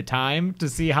checking the time to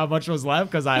see how much was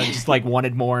left because I just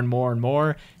wanted more and more and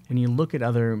more. When you look at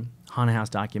other haunted house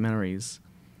documentaries,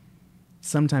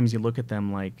 sometimes you look at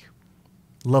them like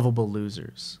lovable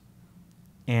losers,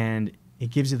 and it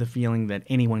gives you the feeling that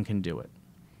anyone can do it.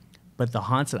 But the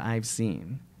haunts that I've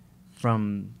seen,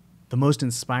 from the most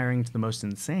inspiring to the most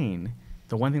insane,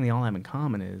 the one thing they all have in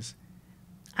common is,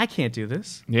 I can't do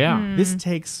this. Yeah. This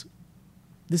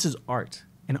is art.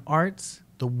 And art,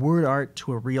 the word art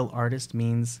to a real artist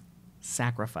means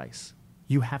sacrifice.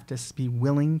 You have to be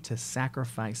willing to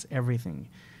sacrifice everything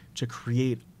to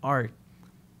create art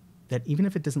that even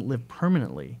if it doesn't live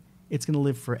permanently, it's going to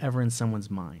live forever in someone's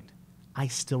mind. I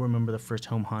still remember the first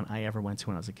home haunt I ever went to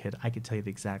when I was a kid. I could tell you the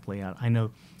exact layout. I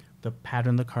know the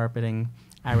pattern of the carpeting.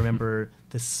 I remember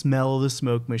the smell of the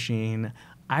smoke machine.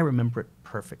 I remember it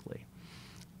perfectly.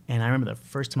 And I remember the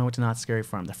first time I went to Knott's Scary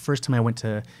Farm, the first time I went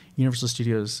to Universal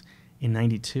Studios in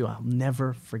 '92, I'll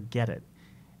never forget it.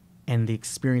 And the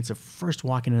experience of first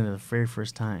walking in there the very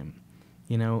first time,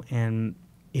 and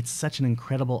it's such an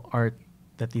incredible art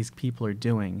that these people are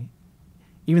doing.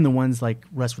 Even the ones like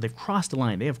Russ, where they've crossed a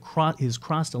line. He's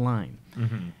crossed a line.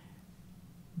 Mm-hmm.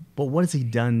 But what has he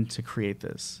done to create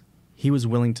this? He was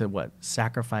willing to,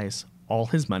 sacrifice all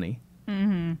his money.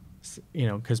 Mm-hmm.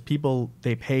 Because people,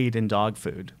 they paid in dog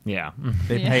food. Yeah.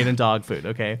 They paid in dog food,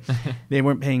 okay? They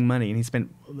weren't paying money, and he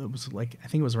spent, I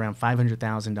think it was around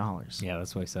 $500,000. Yeah,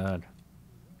 that's what I said.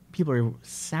 People are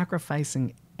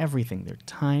sacrificing everything, their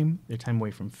time away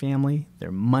from family,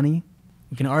 their money.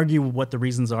 You can argue what the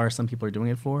reasons are some people are doing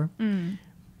it for,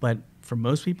 but for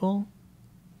most people,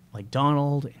 like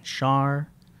Donald and Shar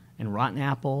and Rotten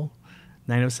Apple,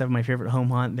 907, my favorite home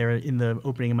haunt, they're in the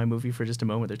opening of my movie for just a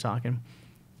moment, they're talking.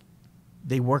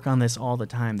 They work on this all the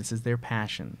time. This is their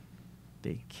passion.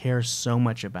 They care so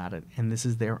much about it, and this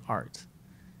is their art.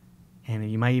 And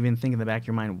you might even think in the back of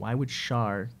your mind, why would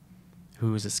Shar,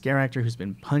 who is a scare actor who's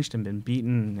been punched and been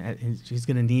beaten, she's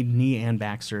going to need knee and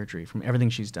back surgery from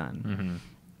everything she's done. Mm-hmm.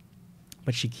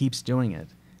 but she keeps doing it.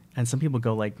 And some people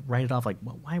go like, write it off like,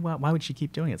 well, why would she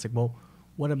keep doing it? It's like, well,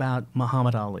 what about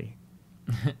Muhammad Ali?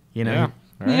 You know,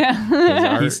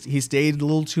 he stayed a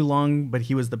little too long, but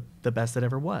he was the best that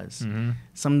ever was. Mm-hmm.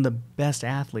 Some of the best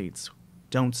athletes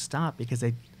don't stop because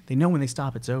they know when they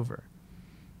stop, it's over.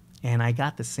 And I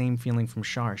got the same feeling from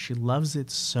Shar. She loves it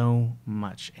so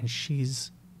much, and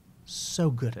she's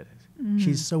so good at it. Mm.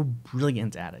 She's so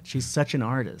brilliant at it. She's such an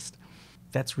artist.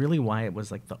 That's really why it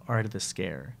was like the art of the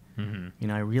scare. Mm-hmm. You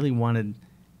know, I really wanted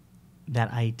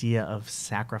that idea of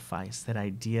sacrifice, that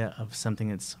idea of something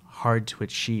that's hard to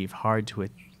achieve, hard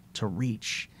to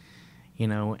reach, you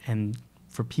know, and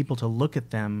for people to look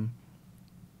at them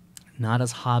not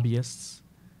as hobbyists,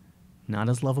 not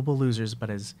as lovable losers, but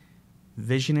as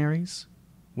visionaries,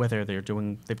 whether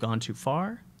they've gone too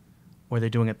far or they're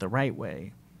doing it the right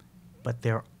way, but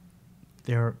there's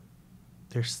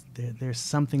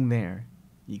something there.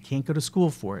 You can't go to school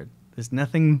for it. There's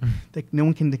nothing that no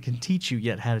one can teach you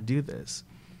yet how to do this.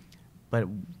 But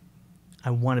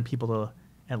I wanted people to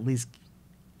at least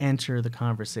enter the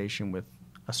conversation with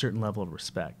a certain level of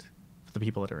respect for the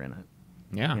people that are in it.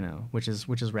 Yeah. You know, which is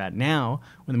rad. Now,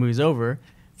 when the movie's over,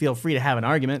 feel free to have an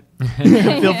argument.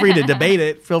 Feel free to debate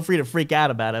it. Feel free to freak out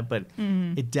about it. But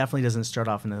it definitely doesn't start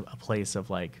off in a place of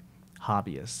like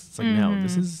hobbyists. It's like, no,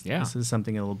 this is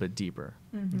something a little bit deeper.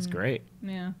 It's great.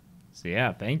 Yeah. So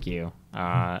yeah, thank you.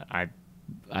 I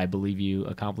believe you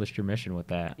accomplished your mission with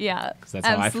that. Yeah, 'cause that's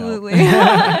absolutely. how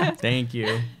I felt. Thank you.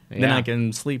 Yeah. Then I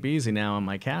can sleep easy now on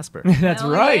my Casper. That's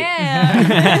Hell right.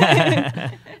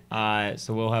 Yeah.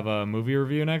 So we'll have a movie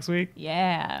review next week.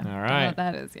 Yeah. All Don't right. know what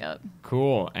that is yet.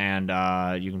 Cool. And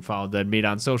you can follow Dead Meat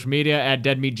on social media at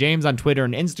Dead Meat James on Twitter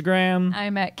and Instagram.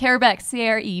 I'm at Carebeck,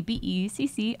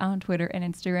 CREBECC on Twitter and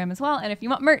Instagram as well. And if you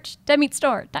want merch,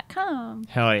 deadmeatstore.com.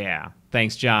 Hell yeah.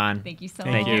 Thanks, John. Thank you so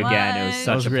Thank you much. again. It was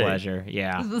such a great. pleasure.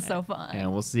 Yeah. This was so fun.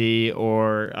 And we'll see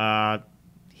or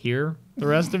hear the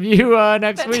rest of you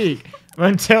next week.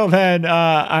 Until then,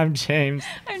 I'm James.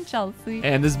 I'm Chelsea.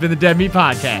 And this has been the Dead Meat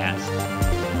Podcast.